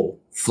multiple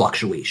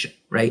fluctuation,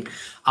 right?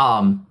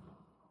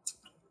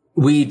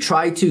 We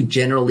try to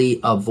generally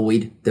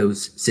avoid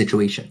those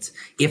situations.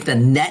 If the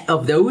net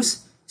of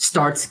those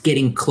starts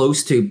getting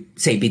close to,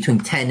 say, between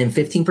 10 and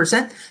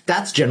 15%,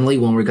 that's generally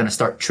when we're going to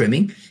start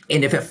trimming.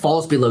 And if it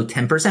falls below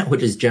 10%,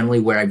 which is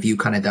generally where I view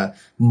kind of the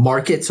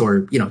markets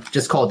or,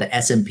 just call it the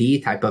S&P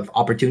type of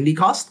opportunity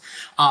cost,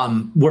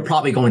 we're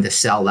probably going to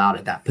sell out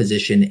at that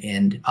position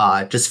and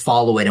just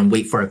follow it and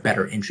wait for a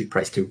better entry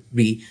price to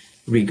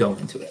re-go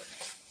into it.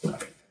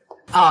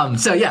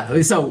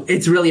 So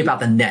it's really about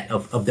the net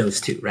of those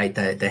two, right?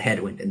 The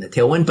headwind and the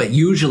tailwind. But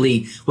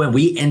usually when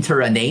we enter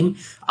a name,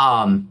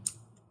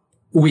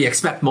 we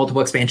expect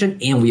multiple expansion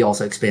and we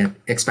also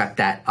expect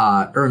that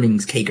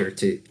earnings CAGR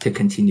to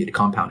continue to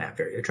compound at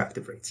very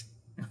attractive rates.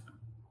 Yeah.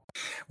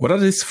 What are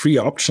these free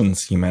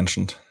options you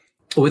mentioned?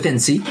 Within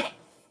C?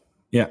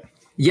 Yeah.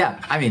 Yeah.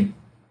 I mean,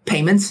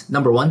 payments,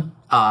 number one.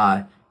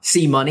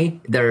 C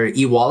Money, their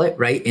e-wallet,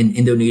 right? In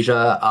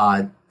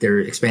Indonesia, they're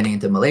expanding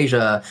into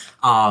Malaysia.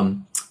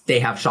 They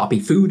have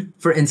Shopee Food,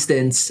 for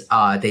instance.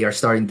 They are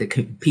starting to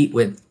compete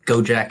with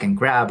Gojek and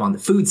Grab on the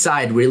food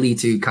side, really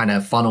to kind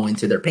of funnel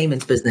into their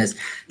payments business.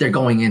 They're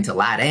going into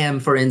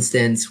LATAM, for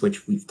instance,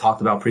 which we've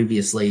talked about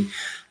previously.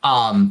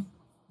 And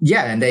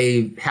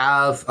they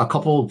have a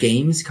couple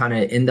games kind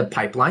of in the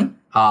pipeline.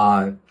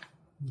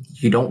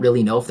 you don't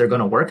really know if they're going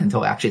to work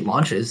until it actually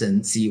launches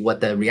and see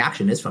what the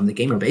reaction is from the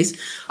gamer base.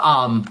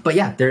 But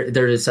yeah,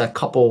 there is a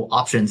couple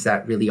options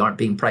that really aren't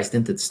being priced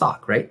into the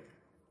stock, right?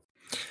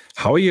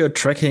 How are you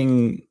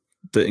tracking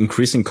the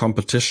increasing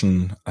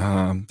competition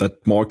that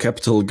more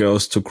capital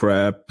goes to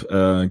grab,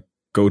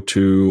 go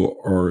to,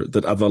 or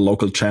that other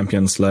local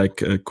champions like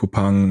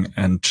Coupang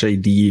and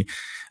JD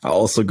are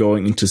also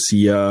going into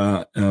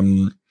SIA?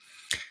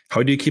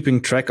 How do you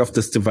keeping track of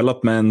these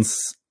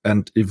developments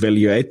and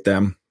evaluate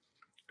them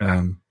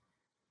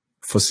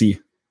for C?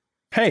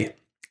 Hey,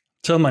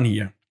 Tillman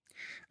here.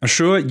 I'm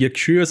sure you're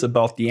curious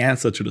about the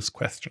answer to this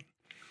question,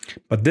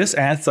 but this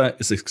answer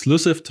is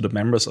exclusive to the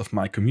members of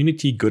my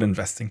community, Good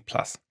Investing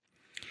Plus.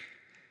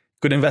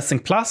 Good Investing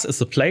Plus is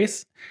a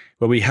place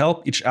where we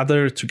help each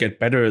other to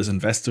get better as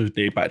investors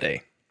day by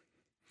day.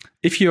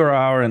 If you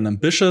are an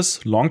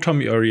ambitious,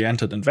 long-term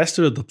oriented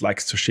investor that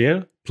likes to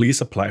share, please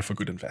apply for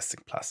Good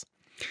Investing Plus.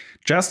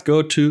 Just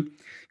go to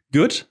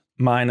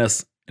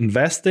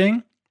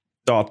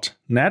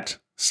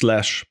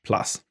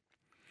good-investing.net/plus.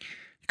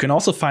 You can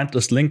also find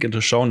this link in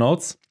the show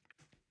notes.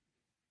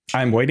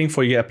 I'm waiting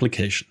for your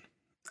application.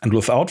 And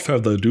without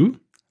further ado,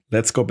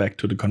 let's go back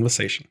to the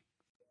conversation.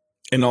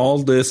 In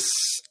all this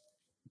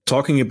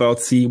talking about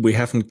C, we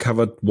haven't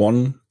covered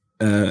one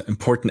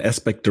important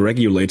aspect, the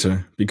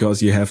regulator,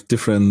 because you have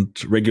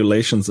different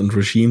regulations and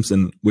regimes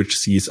in which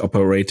C is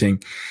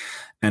operating.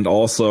 And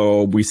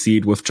also we see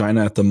it with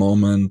China at the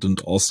moment,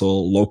 and also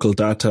local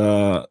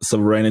data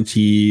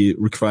sovereignty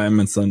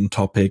requirements on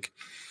topic.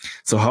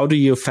 So how do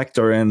you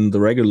factor in the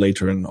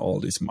regulator in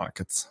all these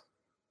markets?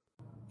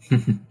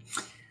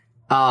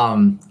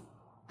 I'm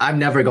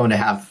never going to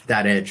have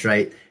that edge,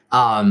 right?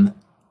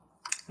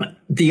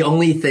 The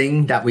only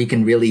thing that we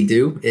can really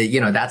do,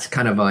 that's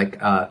kind of like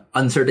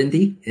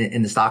uncertainty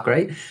in the stock,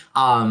 right?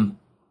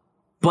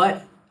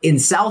 But in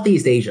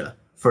Southeast Asia,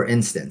 for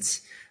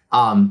instance,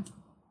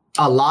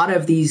 a lot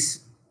of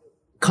these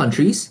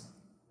countries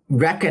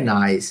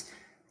recognize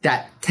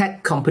that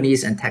tech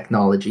companies and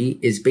technology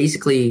is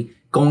basically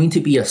going to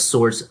be a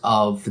source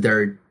of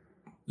their,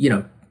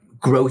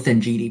 growth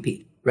in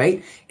GDP,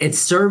 right? It's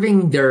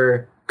serving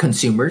their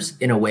consumers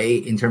in a way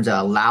in terms of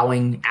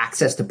allowing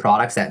access to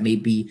products that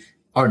maybe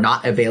are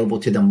not available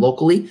to them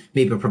locally,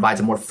 maybe provides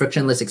a more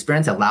frictionless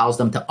experience, allows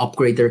them to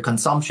upgrade their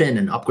consumption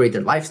and upgrade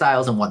their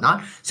lifestyles and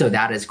whatnot. So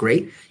that is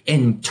great.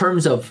 In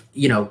terms of,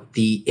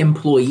 the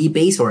employee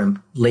base or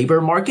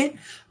labor market,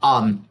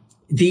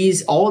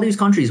 all these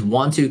countries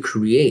want to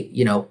create,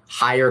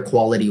 higher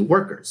quality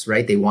workers,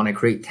 right? They want to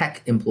create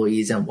tech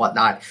employees and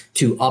whatnot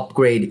to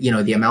upgrade,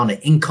 the amount of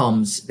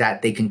incomes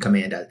that they can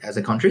command as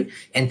a country,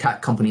 and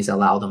tech companies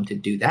allow them to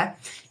do that.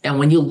 And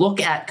when you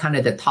look at kind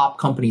of the top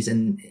companies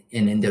in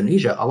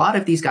Indonesia, a lot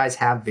of these guys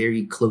have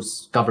very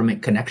close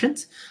government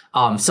connections.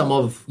 Some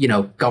of,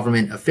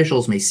 government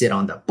officials may sit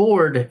on the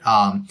board.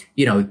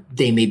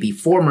 They may be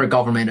former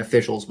government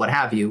officials, what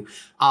have you.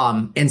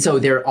 And so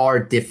there are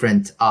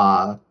different,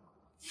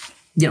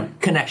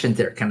 connections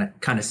there kind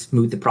of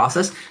smooth the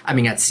process. I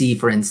mean, at C,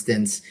 for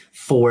instance,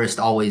 Forrest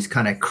always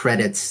kind of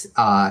credits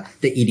the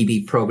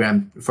EDB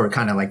program for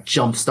kind of like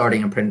jump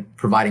starting and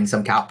providing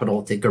some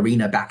capital to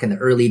Garena back in the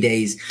early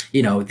days.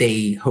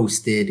 They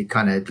hosted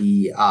kind of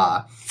the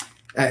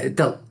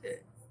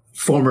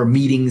former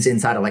meetings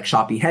inside of like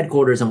Shopee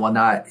headquarters and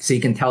whatnot. So you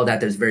can tell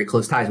that there's very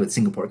close ties with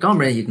Singapore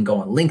government. You can go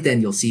on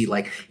LinkedIn. You'll see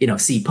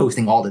C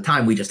posting all the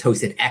time. We just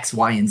hosted X,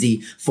 Y, and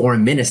Z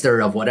foreign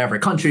minister of whatever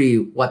country,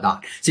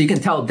 whatnot. So you can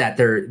tell that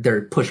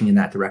they're pushing in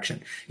that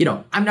direction.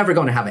 I'm never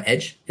going to have an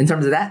edge in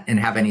terms of that and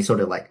have any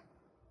sort of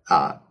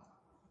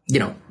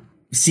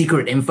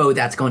secret info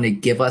that's going to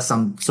give us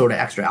some sort of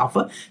extra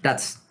alpha.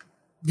 That's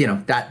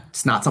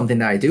not something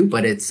that I do,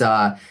 but it's,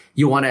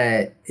 you want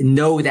to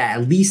know that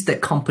at least the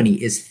company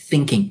is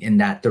thinking in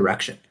that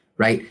direction,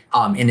 right?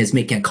 And is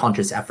making a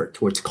conscious effort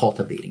towards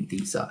cultivating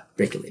these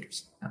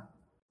regulators. Yeah.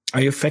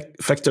 Are you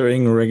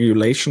factoring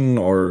regulation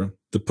or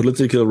the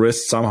political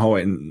risk somehow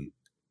in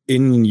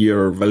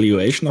your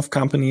valuation of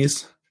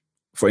companies?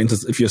 For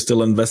instance, if you're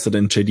still invested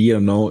in JD,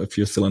 or no, if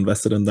you're still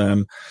invested in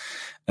them,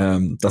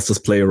 does this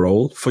play a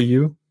role for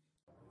you?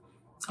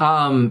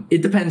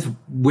 It depends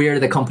where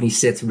the company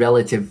sits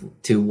relative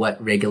to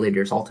what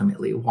regulators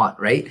ultimately want,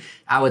 right?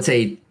 I would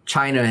say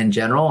China in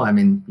general. I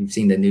mean, you've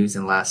seen the news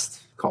in the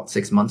last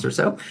 6 months or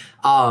so.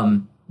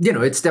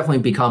 It's definitely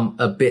become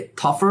a bit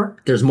tougher.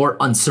 There's more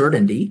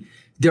uncertainty.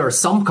 There are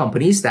some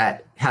companies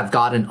that have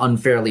gotten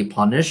unfairly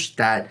punished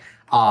that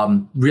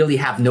really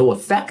have no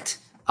effect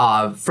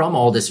from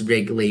all this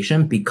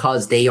regulation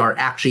because they are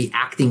actually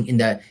acting in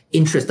the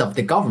interest of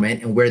the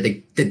government and where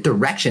the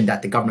direction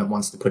that the government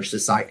wants to push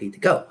society to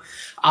go.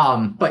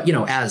 But,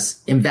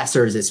 as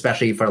investors,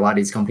 especially for a lot of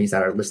these companies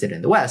that are listed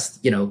in the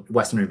West,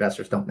 Western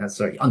investors don't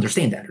necessarily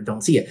understand that or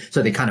don't see it.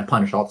 So they kind of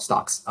punish all the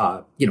stocks,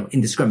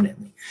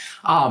 indiscriminately.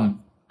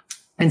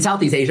 In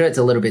Southeast Asia, it's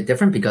a little bit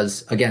different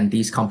because, again,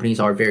 these companies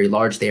are very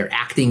large. They are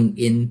acting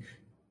in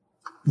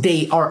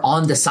they are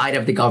on the side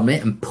of the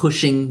government and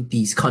pushing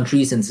these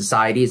countries and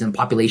societies and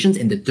populations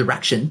in the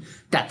direction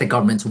that the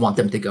governments want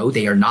them to go.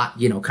 They are not,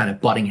 kind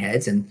of butting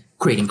heads and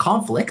creating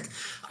conflict.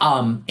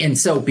 And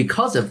so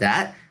because of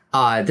that,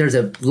 there's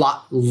a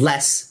lot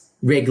less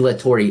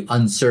regulatory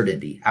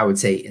uncertainty, I would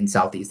say, in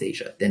Southeast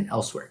Asia than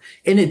elsewhere.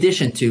 In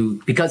addition to,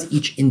 because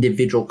each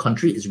individual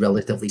country is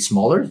relatively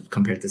smaller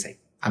compared to, say,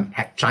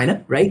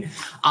 China, right?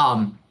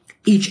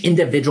 Each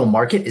individual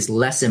market is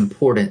less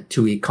important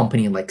to a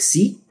company like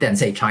Sea than,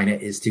 say, China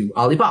is to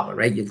Alibaba,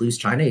 right? You lose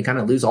China, you kind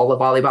of lose all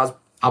of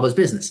Alibaba's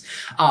business.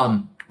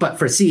 But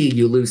for Sea,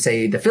 you lose,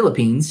 say, the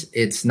Philippines,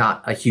 it's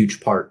not a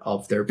huge part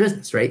of their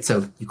business, right?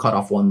 So you cut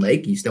off one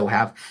leg, you still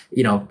have,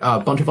 a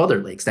bunch of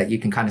other legs that you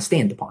can kind of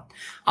stand upon.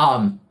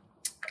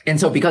 And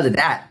so because of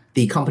that,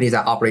 the companies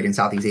that operate in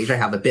Southeast Asia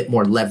have a bit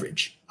more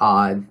leverage,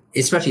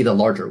 especially the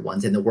larger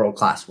ones and the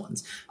world-class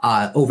ones,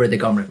 over the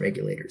government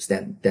regulators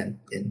than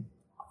in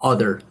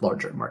other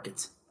larger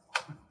markets.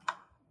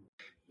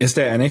 Is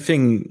there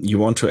anything you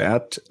want to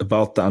add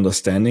about the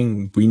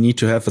understanding we need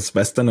to have as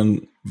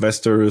Western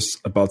investors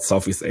about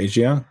Southeast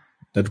Asia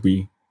that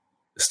we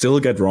still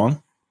get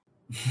wrong?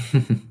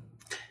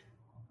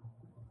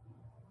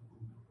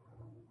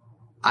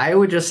 I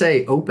would just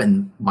say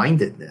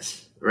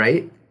open-mindedness,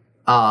 right?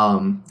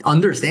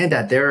 Understand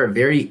that there are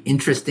very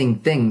interesting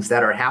things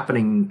that are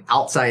happening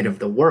outside of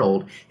the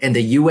world, and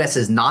the U.S.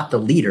 is not the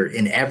leader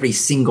in every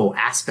single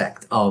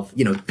aspect of,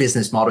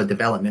 business model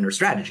development or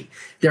strategy.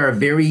 There are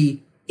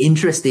very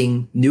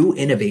interesting new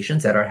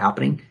innovations that are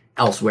happening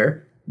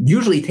elsewhere,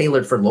 usually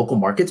tailored for local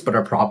markets, but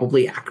are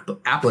probably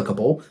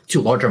applicable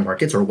to larger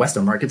markets or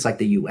Western markets like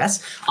the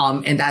U.S.,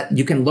 and that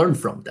you can learn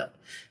from them.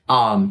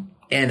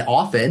 And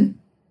often,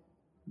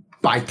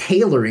 by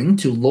tailoring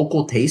to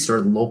local tastes or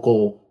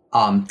local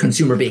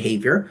consumer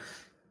behavior,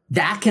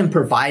 that can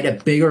provide a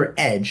bigger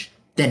edge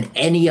than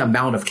any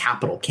amount of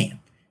capital can.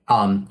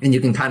 And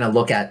you can kind of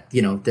look at,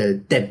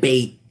 the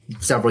debate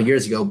several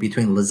years ago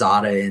between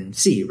Lazada and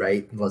Sea,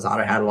 right?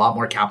 Lazada had a lot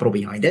more capital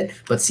behind it,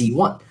 but Sea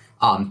won.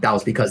 That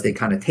was because they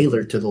kind of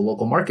tailored to the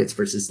local markets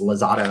versus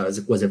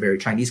Lazada was a very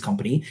Chinese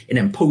company in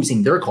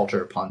imposing their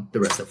culture upon the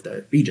rest of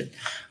the region.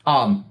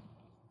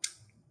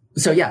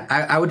 So yeah,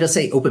 I would just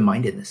say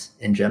open-mindedness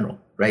in general,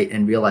 right?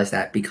 And realize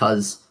that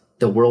because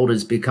the world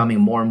is becoming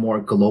more and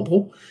more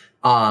global,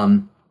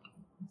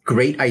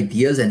 great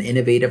ideas and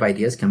innovative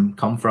ideas can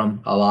come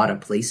from a lot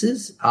of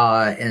places.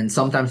 And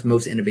sometimes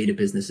most innovative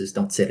businesses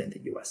don't sit in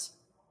the US.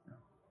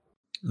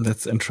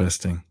 That's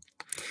interesting.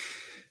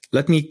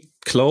 Let me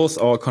close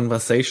our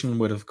conversation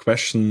with a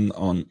question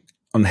on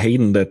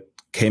Hayden that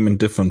came in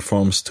different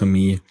forms to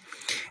me.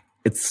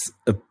 It's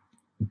a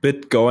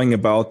bit going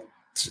about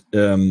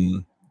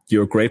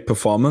your great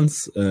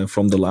performance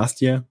from the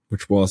last year,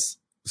 which was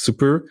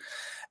super.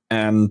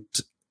 And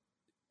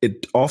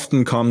it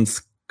often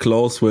comes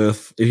close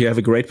with, if you have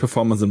a great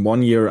performance in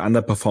 1 year,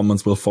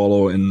 underperformance will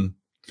follow in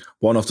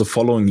one of the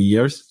following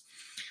years.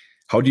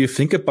 How do you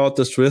think about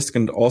this risk?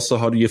 And also,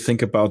 how do you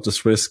think about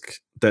this risk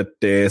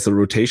that there's a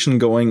rotation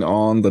going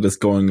on that is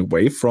going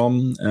away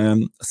from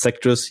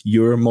sectors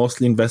you're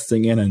mostly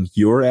investing in and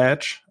your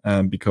edge?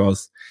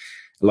 Because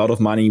a lot of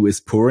money is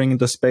pouring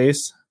into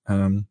space.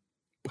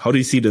 How do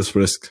you see this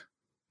risk?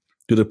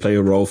 Do they play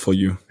a role for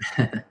you?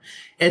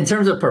 In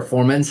terms of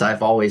performance,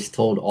 I've always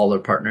told all our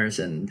partners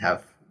and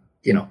have,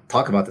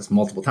 talk about this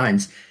multiple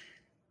times.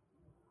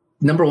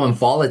 Number one,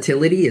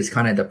 volatility is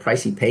kind of the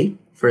price you pay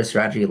for a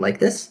strategy like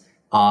this.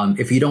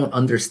 If you don't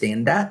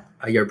understand that,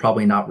 you're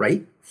probably not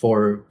right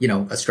for,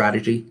 a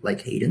strategy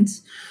like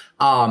Hayden's.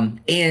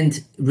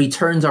 And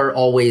returns are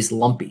always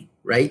lumpy,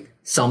 right?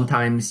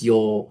 Sometimes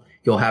you'll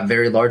have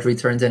very large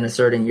returns in a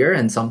certain year,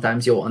 and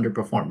sometimes you'll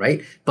underperform,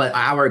 right? But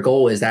our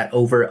goal is that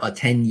over a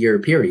 10-year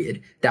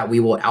period, that we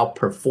will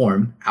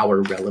outperform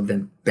our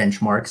relevant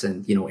benchmarks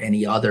and,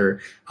 any other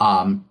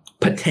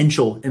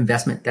potential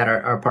investment that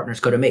our partners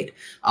could have made.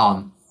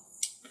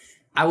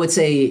 I would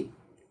say,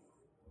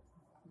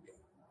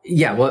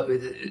 yeah,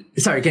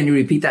 sorry, can you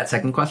repeat that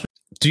second question?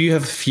 Do you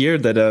have fear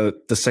that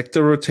the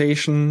sector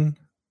rotation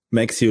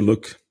makes you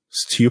look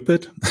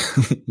stupid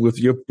with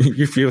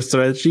your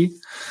strategy?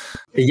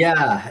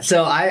 Yeah.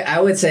 So I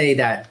would say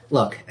that,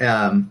 look,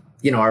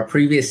 our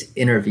previous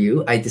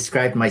interview, I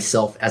described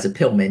myself as a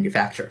pill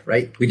manufacturer,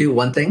 right? We do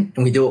one thing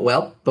and we do it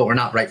well, but we're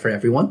not right for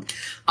everyone.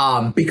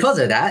 Because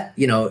of that,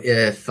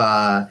 if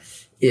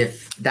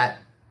that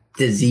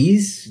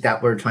disease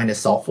that we're trying to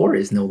solve for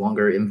is no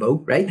longer in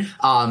vogue, right?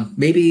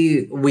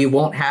 Maybe we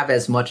won't have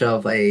as much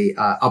of a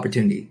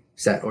opportunity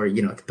set or,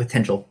 the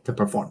potential to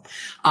perform.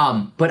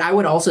 But I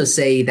would also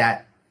say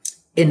that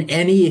in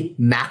any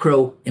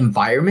macro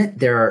environment,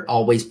 there are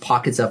always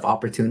pockets of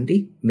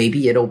opportunity.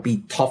 Maybe it'll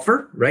be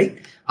tougher, right?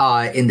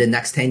 In the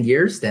next 10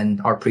 years than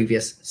our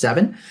previous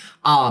 7.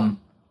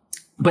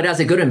 But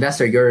as a good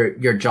investor,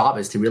 your job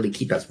is to really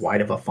keep as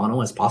wide of a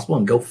funnel as possible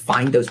and go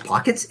find those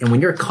pockets. And when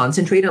you're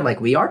concentrated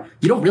like we are,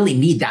 you don't really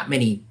need that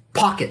many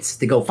pockets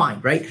to go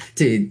find, right?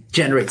 To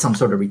generate some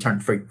sort of return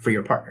for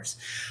your partners.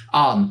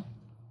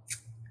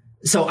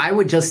 So I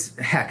would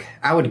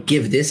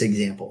give this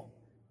example.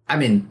 I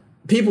mean,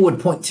 people would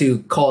point to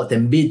call it the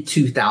mid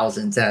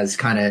 2000s as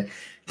kind of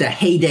the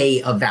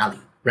heyday of value,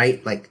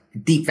 right? Like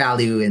deep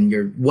value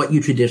and what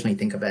you traditionally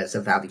think of as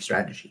a value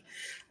strategy.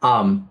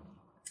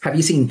 Have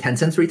you seen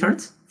Tencent's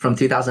returns from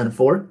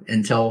 2004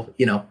 until,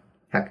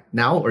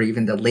 now, or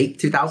even the late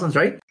 2000s,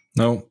 right?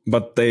 No,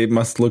 but they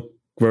must look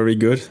very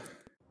good.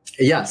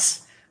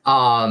 Yes.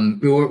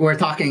 We're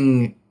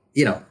talking,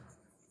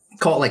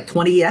 call it like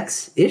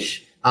 20x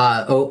ish,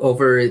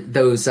 over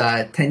those,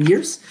 10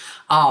 years.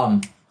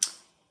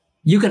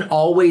 You can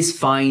always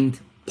find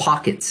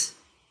pockets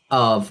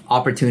of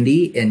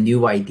opportunity and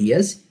new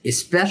ideas,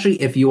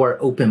 especially if you are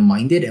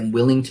open-minded and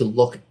willing to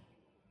look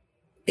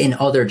in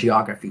other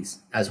geographies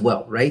as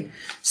well, right?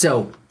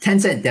 So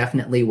Tencent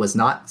definitely was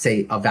not,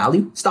 say, a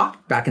value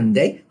stock back in the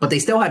day, but they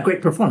still had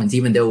great performance,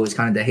 even though it was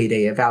kind of the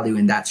heyday of value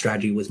and that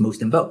strategy was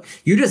most in vogue.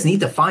 You just need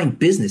to find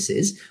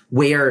businesses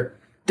where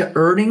the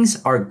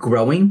earnings are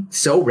growing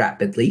so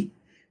rapidly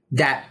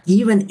that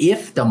even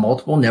if the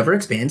multiple never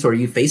expands or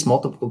you face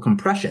multiple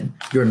compression,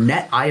 your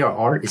net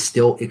IRR is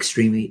still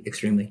extremely,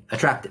 extremely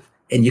attractive.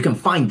 And you can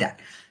find that.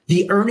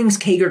 The earnings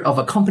CAGR of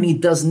a company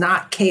does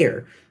not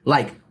care,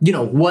 like,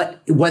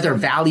 whether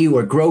value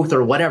or growth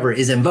or whatever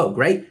is in vogue,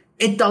 right?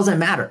 It doesn't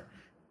matter.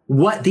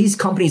 What these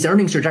companies'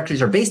 earnings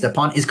trajectories are based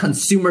upon is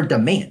consumer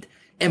demand.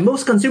 And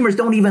most consumers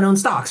don't even own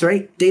stocks,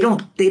 right? They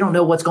don't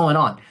know what's going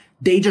on.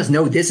 They just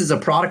know this is a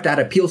product that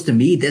appeals to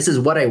me. This is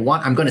what I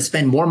want. I'm going to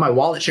spend more of my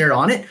wallet share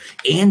on it.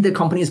 And the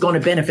company is going to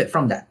benefit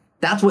from that.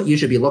 That's what you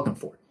should be looking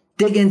for.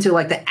 Dig into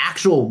like the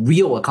actual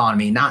real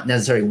economy, not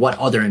necessarily what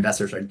other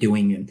investors are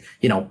doing and,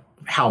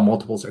 how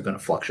multiples are going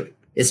to fluctuate,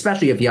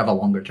 especially if you have a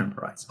longer term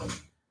horizon.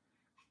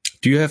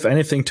 Do you have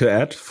anything to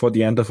add for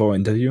the end of our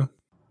interview?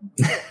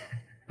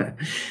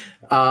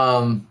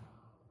 Not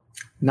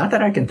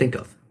that I can think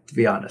of. To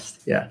be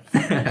honest. Yeah.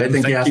 I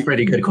think you asked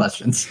pretty good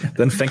questions.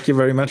 Then thank you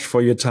very much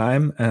for your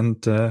time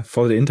and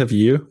for the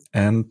interview.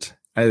 And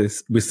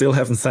we still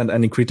haven't sent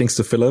any greetings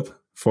to Philip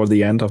for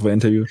the end of the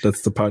interview.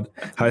 That's the part.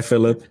 Hi,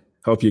 Philip.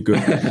 Hope you're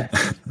good.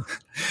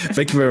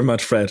 Thank you very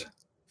much, Fred.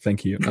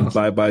 Thank you. And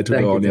bye-bye to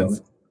the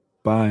audience.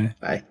 Bye.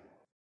 Bye.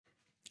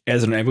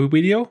 As in every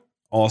video,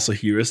 also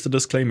here is the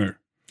disclaimer.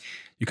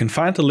 You can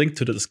find the link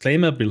to the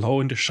disclaimer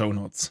below in the show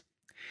notes.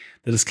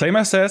 The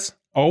disclaimer says,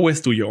 always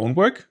do your own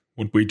work.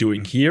 What we're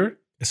doing here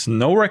is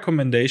no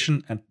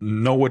recommendation and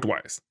no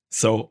advice.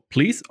 So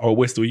please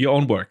always do your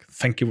own work.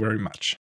 Thank you very much.